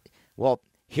down there. Well,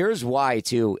 here's why,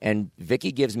 too, and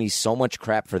Vicky gives me so much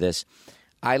crap for this.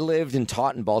 I lived and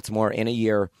taught in Baltimore in a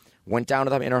year, went down to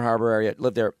the Inner Harbor area,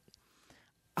 lived there.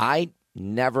 I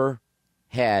never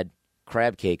had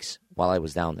crab cakes while I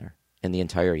was down there in the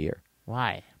entire year.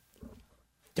 Why?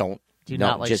 Do you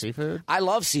not like seafood? I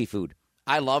love seafood.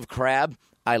 I love crab.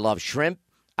 I love shrimp.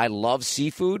 I love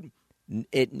seafood.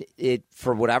 It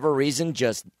for whatever reason,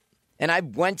 just And I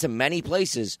went to many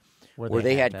places where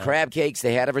they had had that. crab cakes.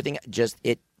 They had everything. Just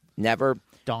it never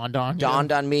dawned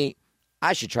on me.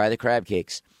 I should try the crab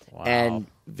cakes. Wow. And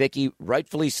Vicky,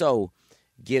 rightfully so,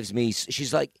 gives me.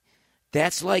 She's like,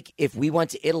 that's like if we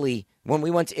went to Italy. When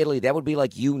we went to Italy, that would be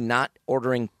like you not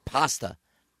ordering pasta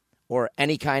or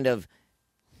any kind of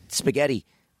spaghetti.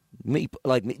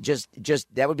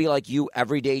 Just that would be like you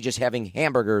every day just having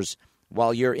hamburgers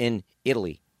while you're in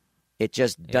Italy. It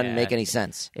just doesn't make any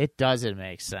sense. It doesn't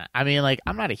make sense. I mean, like,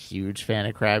 I'm not a huge fan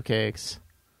of crab cakes.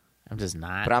 I'm just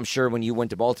not. But I'm sure when you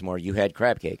went to Baltimore, you had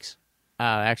crab cakes.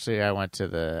 Actually, I went to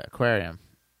the aquarium.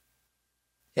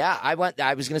 Yeah, I went to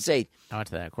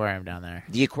the aquarium down there.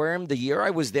 the aquarium. The year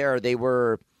I was there,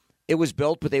 it was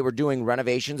built, but they were doing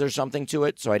renovations or something to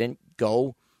it, so I didn't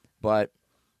go. But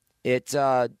it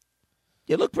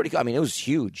looked pretty cool. I mean, it was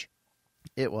huge.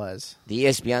 It was. The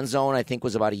ESPN zone, I think,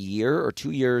 was about a year or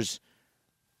 2 years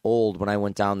old when I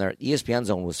went down there. The ESPN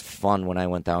zone was fun when I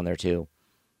went down there too.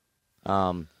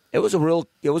 It was a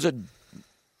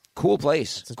cool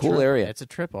place. It's a cool area. It's a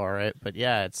trip, all right. But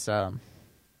yeah, it's not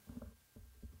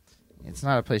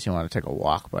a place you want to take a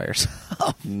walk by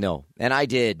yourself. No, and I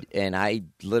did, and I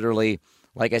literally,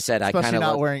 like I said, Especially I kind of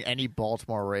not wearing any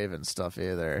Baltimore Ravens stuff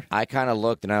either. I kind of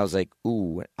looked, and I was like,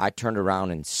 "Ooh!" I turned around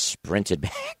and sprinted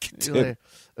back. Like,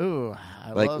 ooh,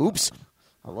 oops!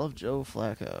 I love Joe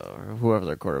Flacco or whoever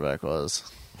their quarterback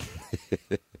was.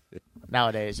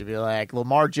 Nowadays, you'd be like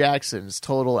Lamar Jackson's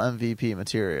total MVP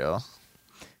material.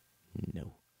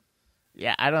 No.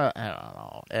 Yeah, I don't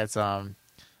know. It's I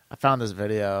found this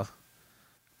video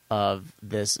of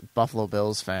this Buffalo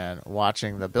Bills fan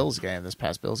watching the Bills game, this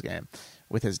past Bills game,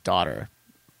 with his daughter.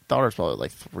 Daughter's probably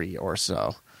like 3 or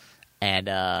so. And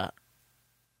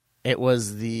it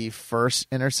was the first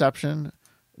interception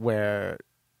where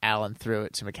Allen threw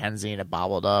it to McKenzie and it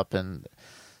bobbled up, and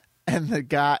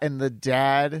the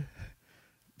dad,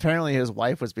 apparently his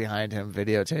wife was behind him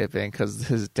videotaping because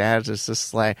his dad is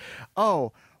just like,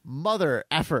 oh, mother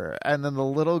effer. And then the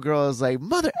little girl is like,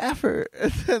 mother effer.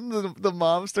 And then the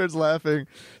mom starts laughing.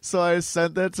 So I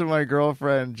sent that to my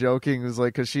girlfriend joking, was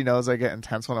like, because she knows I get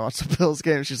intense when I watch the Bills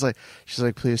game. She's like,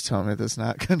 please tell me that's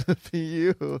not going to be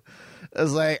you. I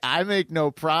was like, I make no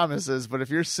promises, but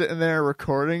if you're sitting there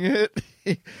recording it,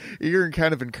 you're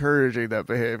kind of encouraging that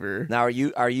behavior. Now,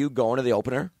 are you going to the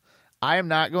opener? I am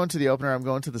not going to the opener. I'm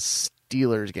going to the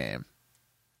Steelers game.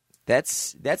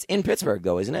 That's in Pittsburgh,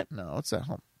 though, isn't it? No, it's at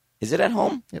home. Is it at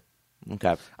home? Yep.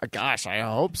 Okay. Gosh, I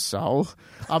hope so.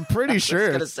 I'm pretty sure. I was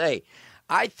going to say,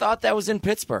 I thought that was in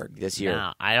Pittsburgh this year.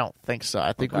 No, I don't think so.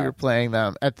 I think we were playing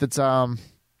them at the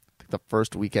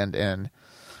first weekend in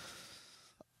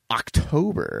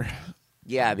October.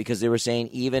 Yeah, because they were saying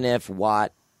even if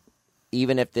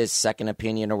this second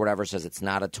opinion or whatever says it's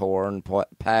not a torn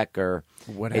pec or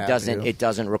it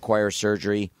doesn't require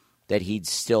surgery, that he'd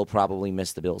still probably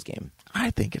miss the Bills game.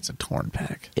 I think it's a torn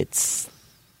pec.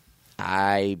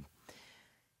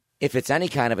 If it's any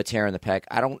kind of a tear in the pec,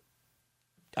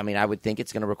 I would think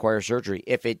it's going to require surgery.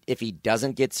 If he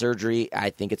doesn't get surgery,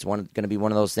 I think it's going to be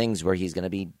one of those things where it's going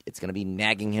to be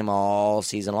nagging him all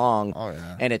season long. Oh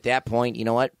yeah. And at that point, you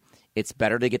know what? It's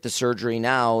better to get the surgery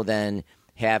now than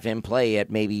have him play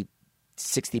at maybe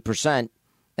 60%,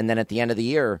 and then at the end of the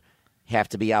year have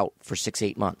to be out for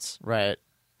 6-8 months. Right.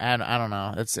 And I don't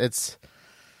know. It's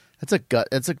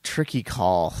a tricky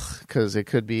call because it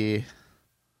could be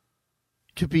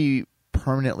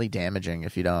permanently damaging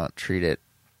if you don't treat it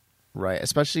right,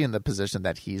 especially in the position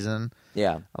that he's in.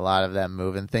 Yeah. A lot of that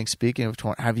moving thing. Speaking of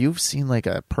torn, have you seen like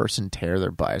a person tear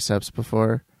their biceps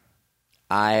before?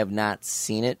 I have not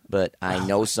seen it, but I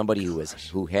know somebody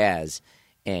who has,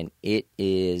 and it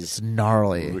is it's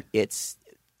gnarly. It's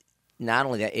not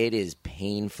only that, it is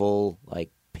painful,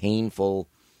 like painful.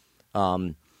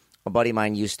 A buddy of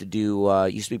mine used to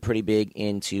be pretty big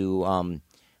into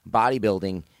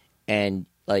bodybuilding, and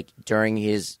like during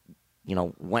his,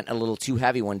 went a little too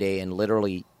heavy one day, and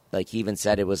literally, like he even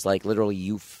said, it was like literally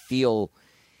he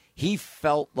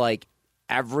felt like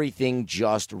everything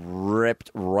just ripped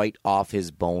right off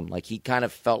his bone. Like he kind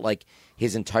of felt like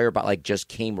his entire body just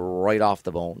came right off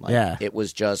the bone. Like, yeah, it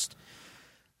was just,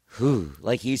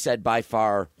 like he said, by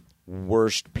far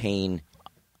worst pain.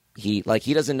 He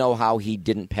doesn't know how he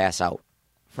didn't pass out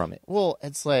from it. Well,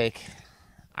 it's like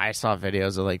I saw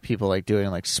videos of like people like doing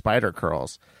like spider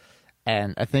curls,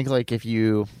 and I think like if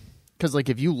you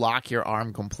lock your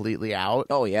arm completely out,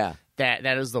 oh yeah, that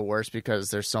is the worst because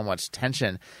there's so much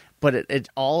tension. But it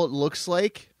all it looks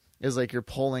like is like you're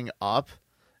pulling up,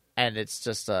 and it's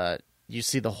just you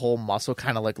see the whole muscle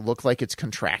kind of like look like it's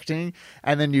contracting,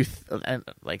 and then you and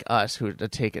like us who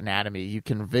take anatomy, you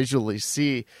can visually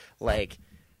see like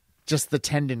just the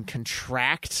tendon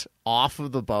contract off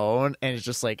of the bone and it's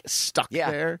just like stuck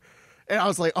there. And I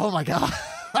was like, oh my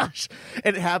gosh.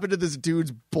 And it happened to this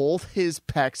dude's both his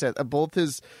pecs at both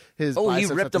his Oh, he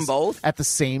ripped them both at the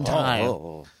same time.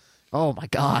 Oh my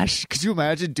gosh. Could you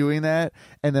imagine doing that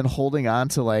and then holding on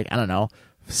to like, I don't know,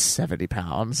 70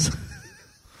 pounds?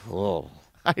 Oh,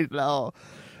 I know.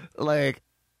 Like,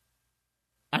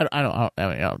 I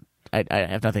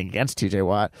have nothing against TJ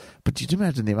Watt, but did you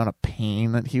imagine the amount of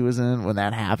pain that he was in when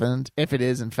that happened? If it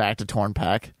is, in fact, a torn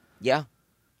pec. Yeah.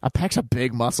 A pec's a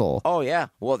big muscle. Oh, yeah.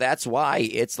 Well, that's why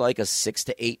it's like a 6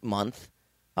 to 8 month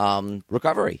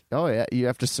recovery. Oh, yeah. You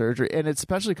have to surgery. And it's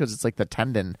especially because it's like the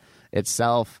tendon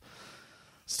itself,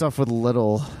 stuff with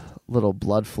little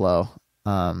blood flow.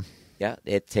 Yeah,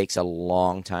 it takes a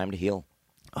long time to heal.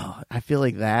 Oh, I feel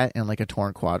like that and like a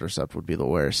torn quadricep would be the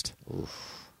worst.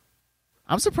 Oof.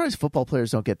 I'm surprised football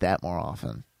players don't get that more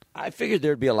often. I figured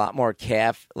there'd be a lot more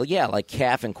calf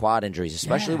and quad injuries,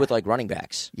 especially with like running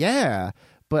backs. Yeah,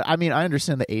 but I mean, I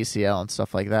understand the ACL and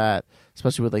stuff like that,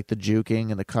 especially with like the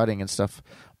juking and the cutting and stuff.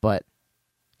 But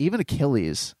even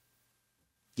Achilles.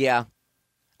 Yeah,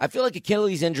 I feel like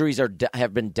Achilles injuries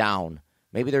have been down.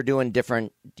 Maybe they're doing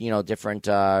different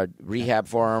rehab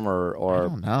for them or I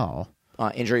don't know.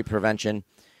 Injury prevention.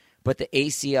 But the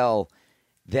ACL,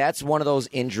 that's one of those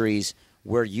injuries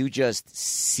where you just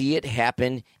see it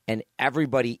happen and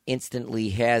everybody instantly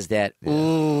has that,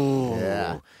 ooh.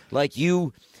 Yeah. Like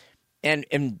you,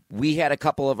 and we had a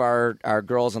couple of our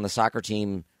girls on the soccer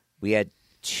team, we had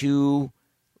 2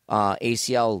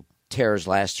 ACL tears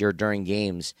last year during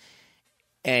games.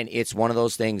 And it's one of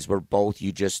those things where both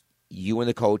you and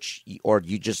the coach, or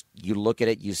you look at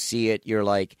it, you see it, you're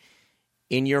like,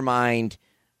 in your mind,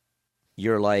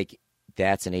 you're like,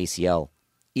 that's an ACL.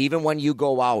 Even when you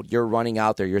go out, you're running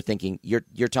out there, you're thinking,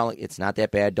 you're telling, it's not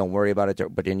that bad, don't worry about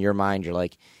it. But in your mind, you're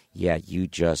like, yeah, you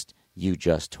just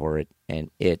tore it, and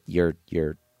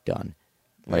you're done.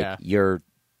 Like you're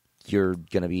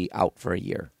gonna be out for a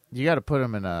year. You got to put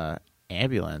him in a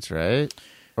ambulance, right?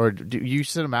 Or do you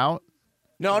sit him out?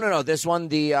 No. This one,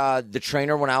 the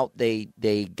trainer went out. They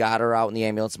got her out in the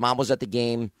ambulance. Mom was at the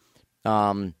game.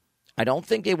 I don't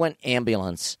think they went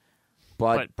ambulance,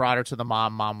 but brought her to the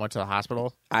mom. Mom went to the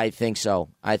hospital. I think so.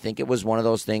 I think it was one of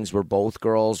those things where both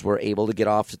girls were able to get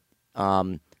off.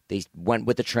 They went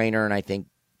with the trainer, and I think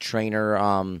trainer.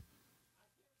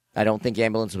 I don't think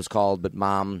ambulance was called, but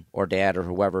mom or dad or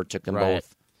whoever took them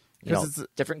both. You know,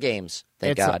 different games.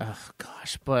 Thank God. Oh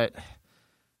gosh, but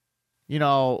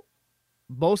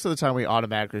most of the time we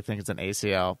automatically think it's an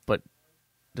ACL, but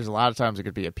there's a lot of times it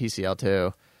could be a PCL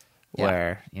too,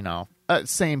 where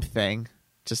same thing,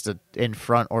 just in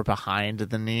front or behind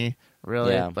the knee,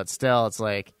 really. Yeah. But still, it's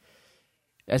like,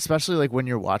 especially like when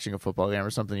you're watching a football game or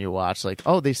something, you watch like,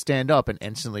 oh, they stand up and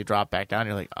instantly drop back down.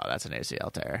 You're like, oh, that's an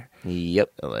ACL tear.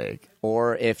 Yep. Like,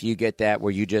 or if you get that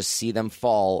where you just see them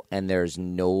fall and there's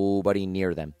nobody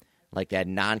near them, like that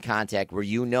non-contact where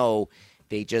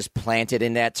they just planted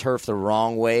in that turf the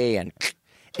wrong way, and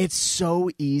it's so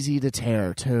easy to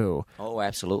tear too. Oh,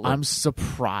 absolutely. I'm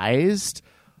surprised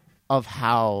of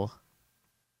how.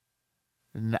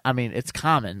 I mean, it's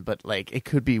common, but like it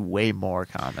could be way more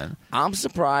common. I'm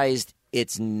surprised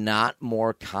it's not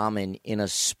more common in a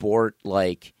sport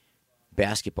like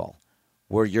basketball,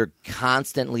 where you're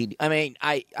constantly. I mean,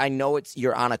 I know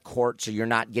you're on a court, so you're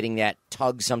not getting that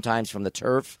tug sometimes from the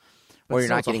turf. Or you're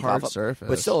not getting hard surface.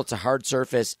 But still, it's a hard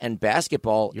surface. And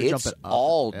basketball, it's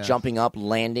all jumping up,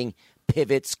 landing,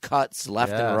 pivots, cuts,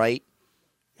 left and right.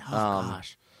 Oh,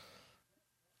 gosh.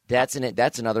 That's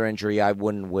another injury. I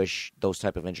wouldn't wish those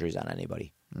type of injuries on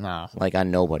anybody. No. Like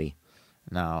on nobody.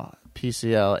 No.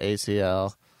 PCL,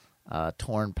 ACL,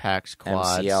 torn pecs,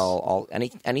 quads.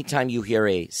 MCL. Anytime you hear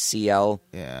a CL,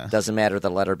 doesn't matter the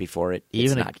letter before it,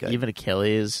 it's not good. Even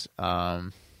Achilles. I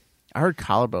heard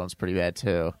collarbone's pretty bad,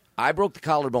 too. I broke the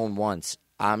collarbone once.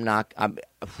 And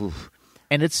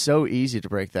it's so easy to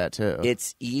break that too.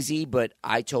 It's easy, but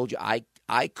I told you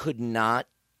I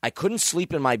couldn't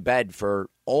sleep in my bed for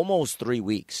almost 3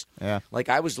 weeks. Yeah. Like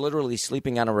I was literally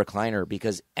sleeping on a recliner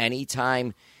because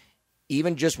anytime,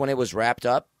 even just when it was wrapped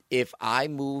up, if I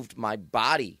moved my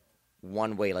body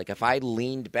one way, like if I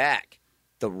leaned back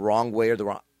the wrong way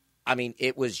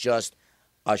it was just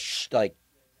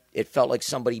it felt like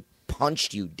somebody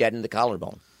punched you dead in the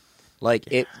collarbone.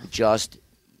 Like it just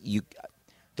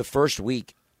the first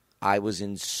week I was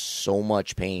in so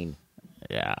much pain.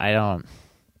 Yeah,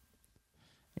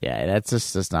 that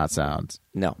just does not sound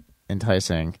no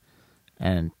enticing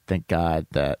And thank God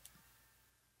that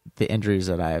the injuries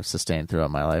that I have sustained throughout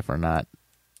my life are not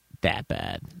that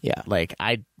bad. Yeah. Like,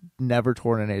 I never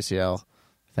torn an ACL,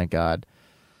 thank God,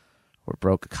 or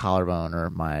broke a collarbone or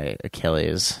my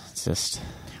Achilles. It's just...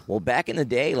 Well, back in the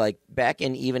day, like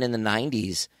even in the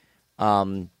 90s,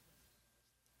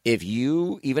 if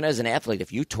you, even as an athlete,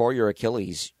 if you tore your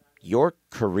Achilles, your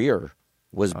career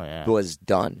was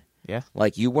done. Yeah.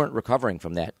 Like, you weren't recovering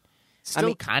from that.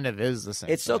 Still kind of is the same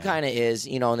It still kind of is,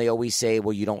 and they always say,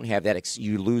 well, you don't have that,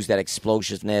 you lose that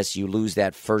explosiveness, you lose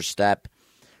that first step,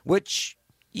 which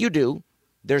you do.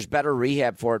 There's better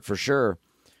rehab for it for sure.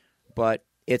 But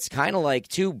it's kind of like,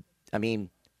 too, I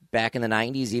mean, back in the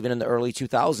 90s, even in the early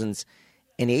 2000s,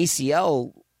 an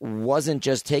ACL wasn't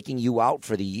just taking you out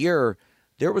for the year.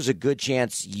 There was a good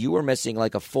chance you were missing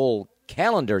like a full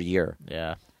calendar year.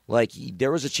 Yeah. Like,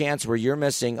 there was a chance where you're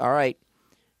missing, all right,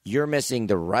 you're missing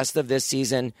the rest of this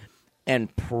season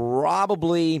and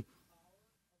probably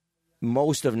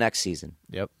most of next season.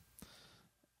 Yep.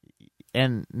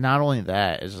 And not only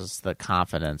that, it's just the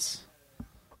confidence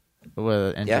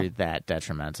with an injury that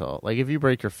detrimental. Like, if you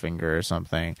break your finger or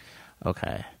something,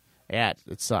 okay, yeah,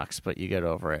 it sucks, but you get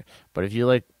over it. But if you,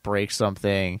 like, break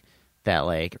something that,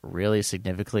 like, really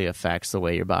significantly affects the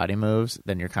way your body moves,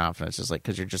 then your confidence is, like,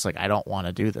 because you're just like, I don't want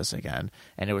to do this again.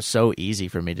 And it was so easy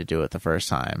for me to do it the first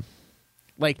time.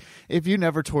 Like, if you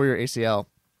never tore your ACL,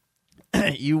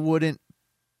 you wouldn't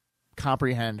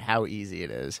comprehend how easy it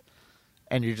is.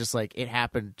 And you're just like, it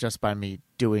happened just by me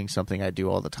doing something I do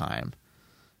all the time.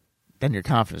 Then your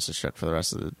confidence is shook for the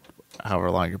rest of the however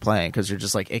long you're playing, because you're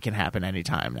just like, it can happen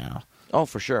anytime now. Oh,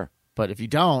 for sure. But if you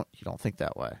don't think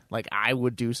that way. Like, I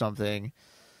would do something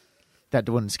that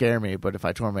wouldn't scare me, but if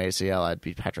I tore my ACL, I'd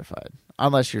be petrified.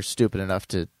 Unless you're stupid enough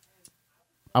to,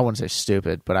 I wouldn't say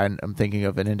stupid, but I'm thinking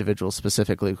of an individual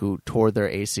specifically who tore their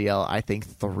ACL, I think,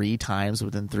 3 times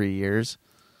within 3 years.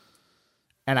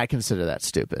 And I consider that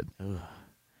stupid.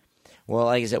 Well,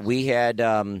 like I said, we had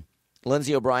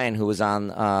Lindsay O'Brien, who was on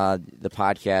the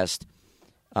podcast,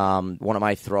 one of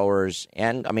my throwers,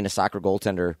 and, I mean, a soccer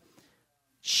goaltender.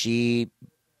 She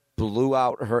blew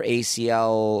out her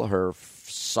ACL her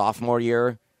sophomore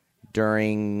year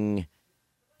during, I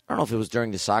don't know if it was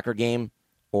during the soccer game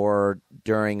or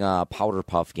during a powder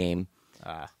puff game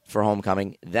for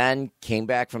homecoming. Then came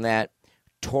back from that,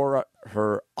 tore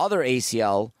her other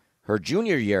ACL her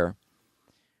junior year.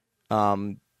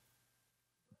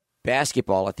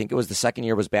 Basketball, I think it was the second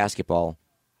year was basketball.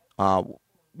 It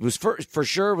was for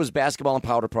sure it was basketball and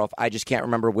powder puff. I just can't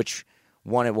remember which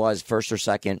one it was, first or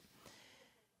second.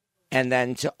 And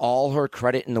then, to all her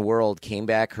credit in the world, came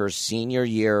back her senior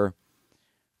year,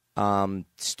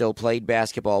 still played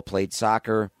basketball, played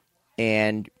soccer,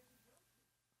 and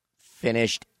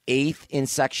finished 8th in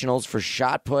sectionals for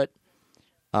shot put.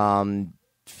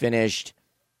 Finished,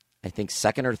 I think,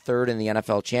 2nd or 3rd in the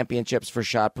NFL championships for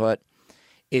shot put.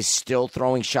 Is still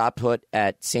throwing shot put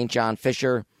at St. John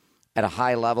Fisher at a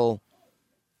high level.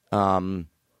 I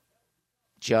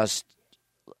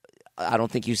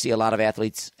don't think you see a lot of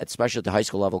athletes, especially at the high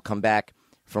school level, come back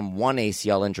from one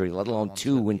ACL injury, let alone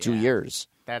 2 in 2 years.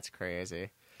 That's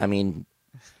crazy. I mean,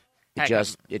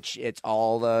 it's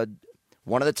all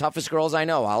one of the toughest girls I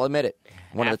know. I'll admit it.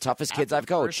 One of the toughest kids I've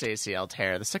coached. First ACL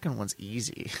tear. The second one's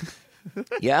easy.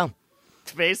 Yeah,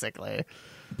 basically.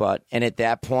 And at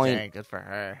that point, dang, good for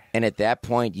her. And at that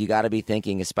point, you got to be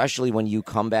thinking, especially when you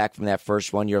come back from that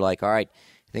first one, you're like, all right,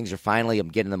 things are finally, I'm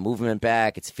getting the movement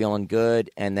back. It's feeling good.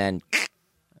 And then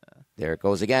there it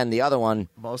goes again. The other one.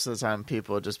 Most of the time,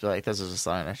 people would just be like, this is a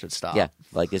sign I should stop. Yeah.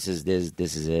 Like, this is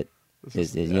it.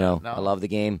 I love the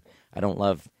game. I don't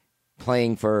love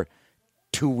playing for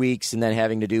 2 weeks and then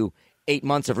having to do 8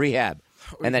 months of rehab.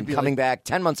 And then coming back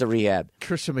 10 months of rehab.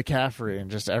 Christian McCaffrey,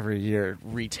 and just every year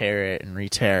re-tear it and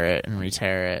re-tear it and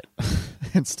re-tear it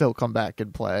and still come back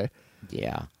and play.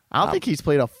 Yeah. I don't think he's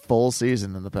played a full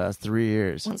season in the past 3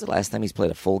 years. When's the last time he's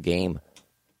played a full game?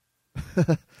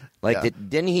 Like,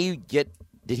 did he get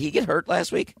hurt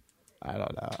last week? I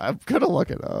don't know. I'm going to look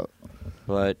it up.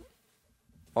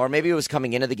 Or maybe it was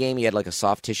coming into the game. He had like a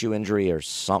soft tissue injury or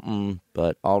something,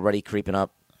 but already creeping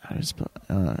up.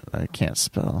 I can't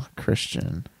spell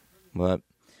Christian. But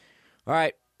all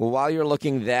right. Well, while you're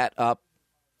looking that up,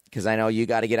 because I know you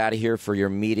got to get out of here for your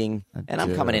meeting,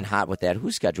 I'm coming in hot with that.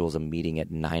 Who schedules a meeting at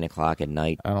 9:00 at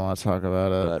night? I don't want to talk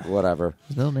about it. But whatever.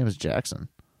 His middle name is Jackson.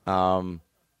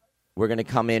 We're going to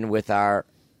come in with our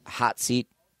hot seat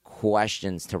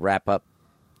questions to wrap up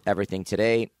everything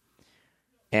today.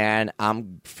 And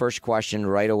first question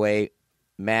right away.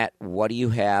 Matt, what do you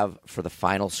have for the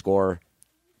final score,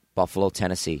 Buffalo,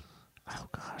 Tennessee? Oh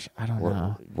gosh, I don't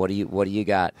know. What do you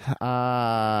got?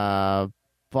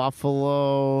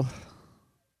 Buffalo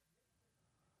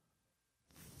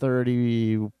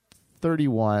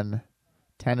 31,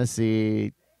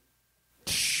 Tennessee,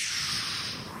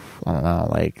 I don't know,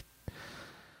 like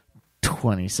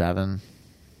 27.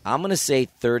 I'm going to say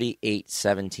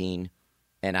 38-17,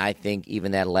 and I think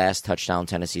even that last touchdown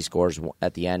Tennessee scores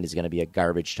at the end is going to be a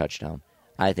garbage touchdown.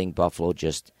 I think Buffalo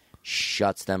just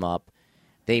shuts them up.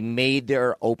 They made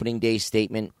their opening day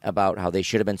statement about how they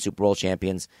should have been Super Bowl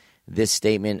champions. This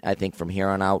statement, I think, from here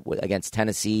on out against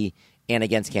Tennessee and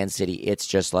against Kansas City, it's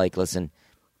just like, listen,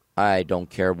 I don't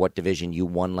care what division you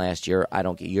won last year. I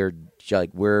don't. You're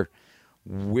like we're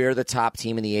the top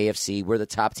team in the AFC. We're the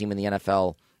top team in the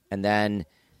NFL, and then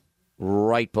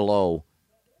right below,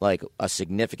 like a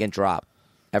significant drop,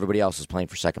 everybody else is playing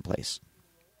for second place.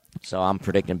 So I'm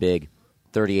predicting big,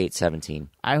 38-17.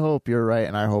 I hope you're right,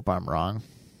 and I hope I'm wrong.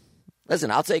 Listen,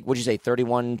 I'll take. Would you say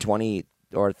 31-20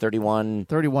 or 31?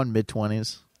 31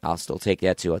 mid-20s. I'll still take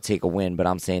that too. I'll take a win, but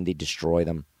I'm saying they destroy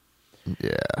them.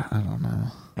 Yeah, I don't know.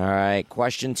 All right,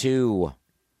 question 2.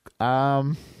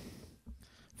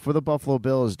 For the Buffalo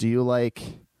Bills, do you like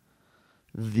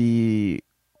the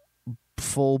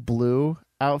full blue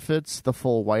outfits, the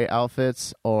full white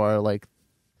outfits, or like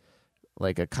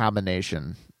a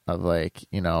combination of like,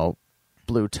 you know,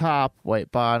 blue top,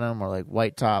 white bottom, or like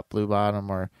white top, blue bottom,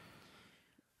 or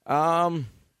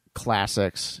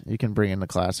classics? You can bring in the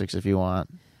classics if you want.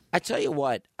 I tell you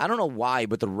what, I don't know why,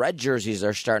 but the red jerseys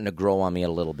are starting to grow on me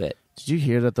a little bit. Did you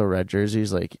hear that the red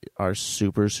jerseys like are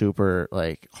super, super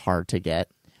like hard to get?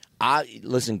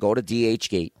 Listen, go to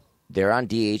DHgate. They're on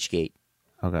DHgate.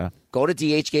 Okay. Go to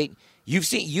DHgate. You've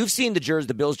seen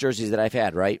the Bills jerseys that I've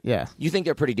had, right? Yeah. You think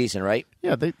they're pretty decent, right?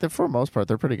 Yeah, they're for the most part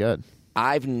they're pretty good.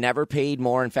 I've never paid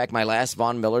more. In fact, my last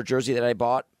Von Miller jersey that I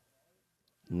bought,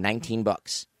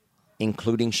 $19,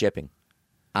 including shipping,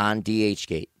 on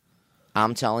DHgate.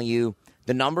 I'm telling you,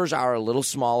 the numbers are a little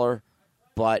smaller,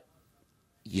 but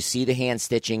you see the hand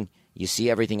stitching, you see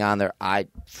everything on there. I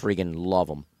friggin' love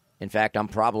them. In fact, I'm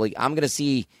going to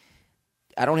see,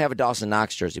 I don't have a Dawson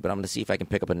Knox jersey, but I'm going to see if I can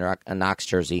pick up a Knox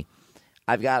jersey.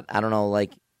 I've got, I don't know,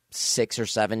 like 6 or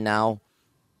 7 now,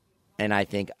 and I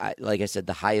think, like I said,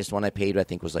 the highest one I paid, I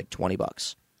think, was like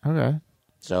 $20. Okay.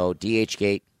 So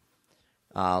DHgate,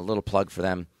 little plug for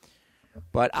them.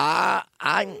 But I'm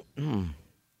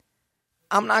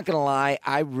not going to lie.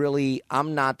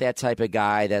 I'm not that type of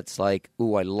guy that's like,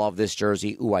 ooh, I love this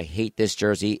jersey. Ooh, I hate this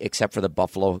jersey, except for the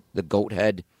Buffalo, the goat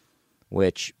head,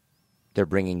 which they're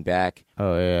bringing back.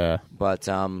 Oh, yeah. But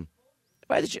I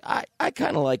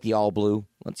kind of like the all blue.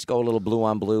 Let's go a little blue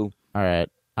on blue. All right.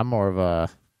 I'm more of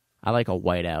I like a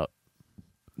whiteout.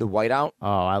 The whiteout?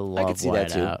 Oh, I love could see whiteout.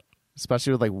 that too.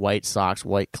 Especially with like white socks,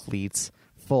 white cleats,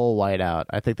 full whiteout.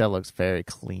 I think that looks very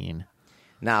clean.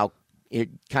 Now, it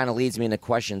kind of leads me into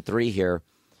question 3 here.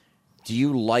 Do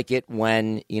you like it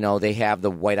when, you know, they have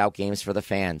the whiteout games for the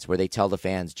fans, where they tell the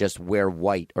fans just wear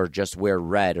white or just wear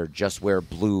red or just wear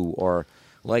blue, or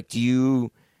like do you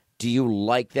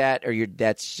like that, or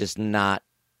that's just not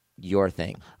your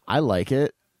thing? I like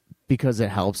it because it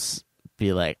helps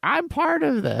be like, I'm part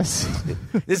of this.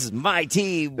 This is my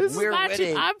team. We're winning.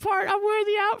 Team. I'm wearing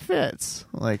the outfits.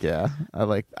 Like, yeah,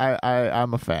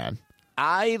 I'm a fan.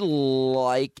 I'll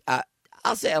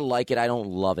say I like it. I don't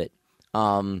love it.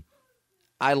 I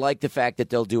like the fact that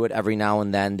they'll do it every now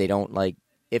and then. They don't like,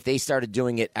 if they started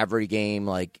doing it every game,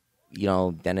 like, you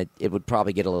know, then it would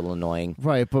probably get a little annoying.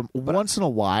 Right, but once in a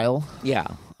while, yeah,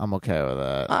 I'm okay with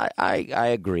that. I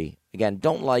agree. Again,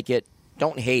 don't like it,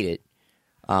 don't hate it.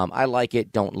 I like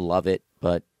it, don't love it,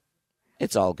 but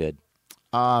it's all good.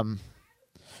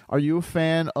 Are you a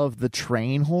fan of the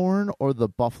train horn or the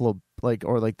Buffalo,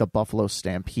 the Buffalo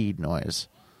Stampede noise?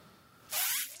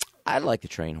 I like the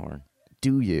train horn.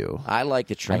 Do you? I like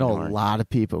the train horn. I know a lot of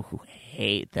people who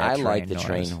hate that. I like the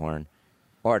train horn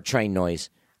or train noise.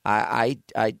 I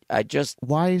just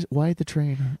why the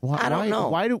train? I don't know.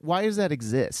 Why does that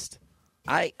exist?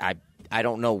 I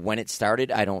don't know when it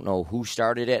started. I don't know who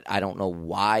started it. I don't know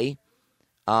why.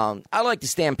 I like the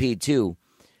Stampede too,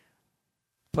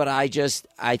 but I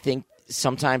think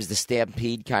sometimes the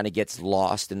Stampede kind of gets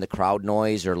lost in the crowd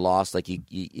noise, or lost, like you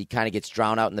kind of gets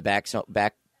drowned out in the back in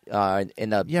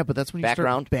the but that's when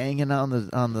background. You start banging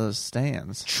on the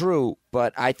stands. True,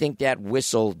 but I think that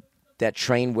whistle, that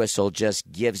train whistle,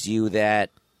 just gives you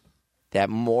that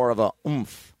more of a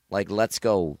oomph, like let's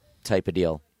go type of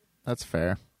deal. That's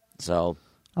fair. So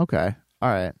okay, all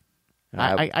right.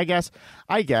 I guess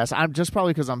I'm just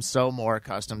probably because I'm so more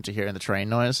accustomed to hearing the train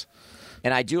noise.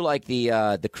 And I do like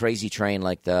the crazy train,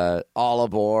 like the all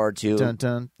aboard too. Dun,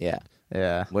 dun. Yeah.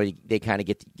 Yeah. where they kind of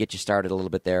get you started a little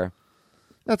bit there.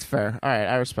 That's fair. All right,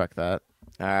 I respect that.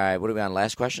 All right, what are we on?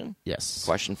 Last question? Yes.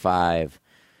 Question 5.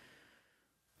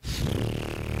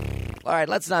 All right,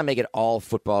 let's not make it all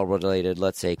football related.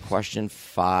 Let's say question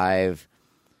 5.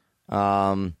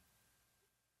 All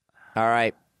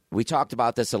right, we talked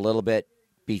about this a little bit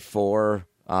before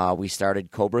we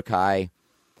started Cobra Kai.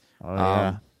 Oh,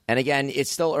 yeah. And again,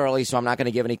 it's still early, so I'm not going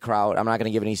to give any crowd. I'm not going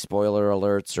to give any spoiler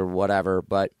alerts or whatever.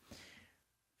 But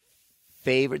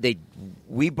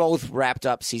we both wrapped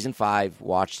up season 5,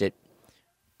 watched it.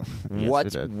 Yes, we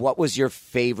did. What was your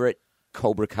favorite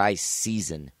Cobra Kai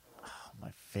season?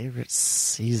 My favorite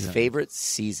season. Favorite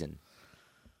season?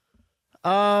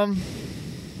 That's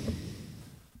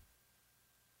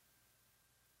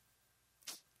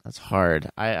hard.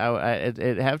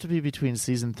 It'd have to be between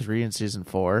season 3 and season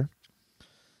 4.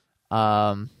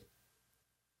 I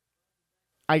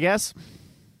guess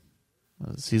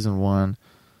season 1.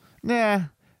 Nah.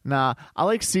 I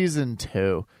like season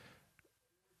 2.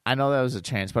 I know that was a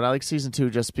change, but I like season 2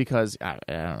 just because I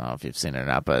don't know if you've seen it or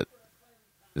not, but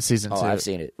season 2. I've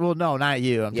seen it. Well, no, not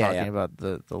you. I'm talking yeah. about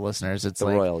the listeners. It's The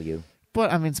like, Royal You.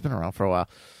 but I mean, it's been around for a while.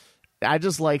 I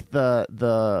just like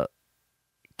the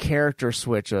character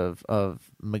switch of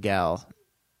Miguel,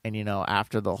 and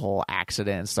after the whole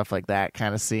accident and stuff like that,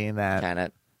 kind of seeing that. Kind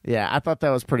of. Yeah, I thought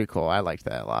that was pretty cool. I liked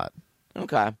that a lot.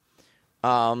 Okay.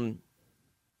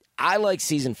 I like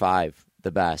season 5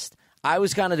 the best. I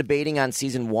was kind of debating on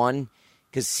season 1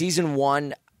 because season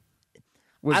 1,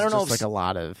 Was I don't know just if like a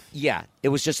lot of yeah, it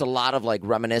was just a lot of like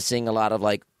reminiscing, a lot of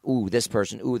like, ooh, this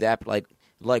person, ooh, that, like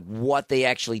what they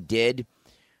actually did.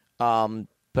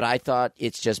 But I thought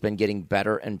it's just been getting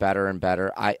better and better and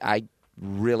better. I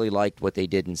really liked what they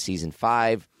did in season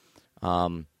 5.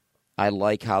 I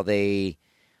like how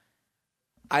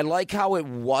it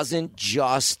wasn't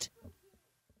just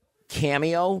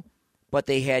cameo, but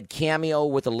they had cameo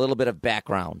with a little bit of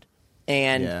background.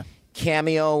 And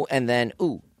cameo and then,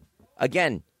 ooh,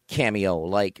 again, cameo.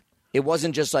 Like, it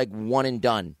wasn't just like one and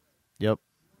done. Yep.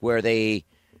 Where they,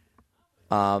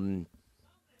 and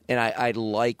I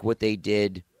like what they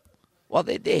did. Well,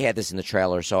 they had this in the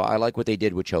trailer, so I like what they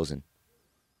did with Chosen.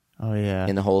 Oh yeah.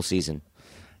 In the whole season.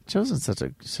 Chosen's such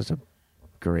a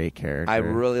great character. I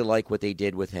really like what they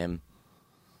did with him.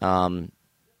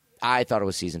 I thought it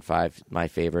was season 5, my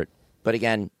favorite. But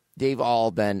again,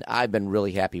 I've been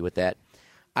really happy with that.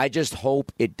 I just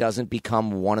hope it doesn't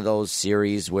become one of those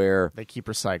series where they keep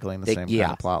recycling the same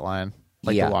kind of plot line,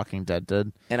 like The Walking Dead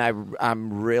did. And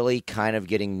I'm really kind of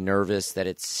getting nervous that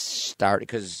it's started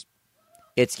because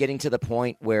it's getting to the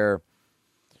point where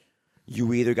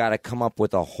you either got to come up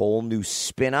with a whole new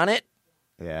spin on it,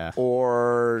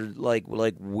 or like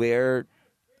where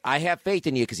I have faith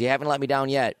in you because you haven't let me down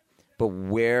yet. But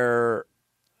where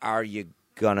are you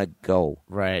gonna go?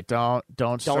 Right. Don't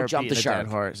start jump the beating a shark.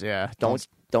 dead horse. Yeah.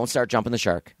 Don't start jumping the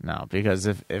shark. No, because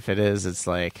if it is, it's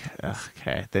like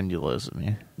okay, then you lose with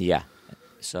me. Yeah.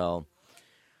 So,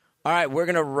 all right, we're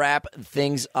gonna wrap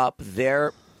things up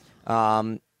there.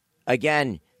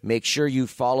 Again, make sure you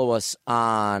follow us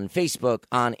on Facebook,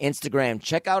 on Instagram.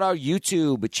 Check out our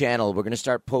YouTube channel. We're gonna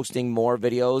start posting more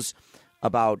videos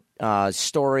about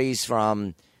stories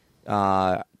from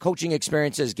coaching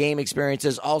experiences, game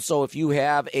experiences. Also, if you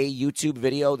have a YouTube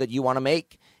video that you want to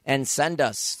make and send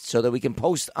us so that we can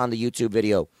post on the YouTube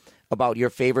video about your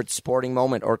favorite sporting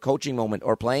moment or coaching moment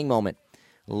or playing moment,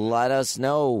 let us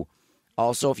know.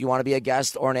 Also, if you want to be a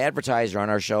guest or an advertiser on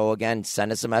our show, again,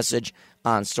 send us a message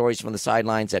on Stories from the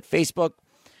Sidelines at Facebook.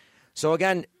 So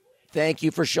again, thank you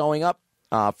for showing up.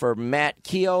 For Matt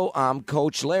Keogh, I'm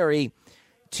Coach Larry.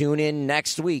 Tune in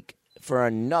next week for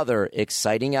another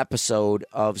exciting episode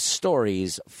of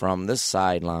Stories from the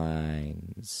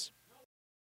Sidelines.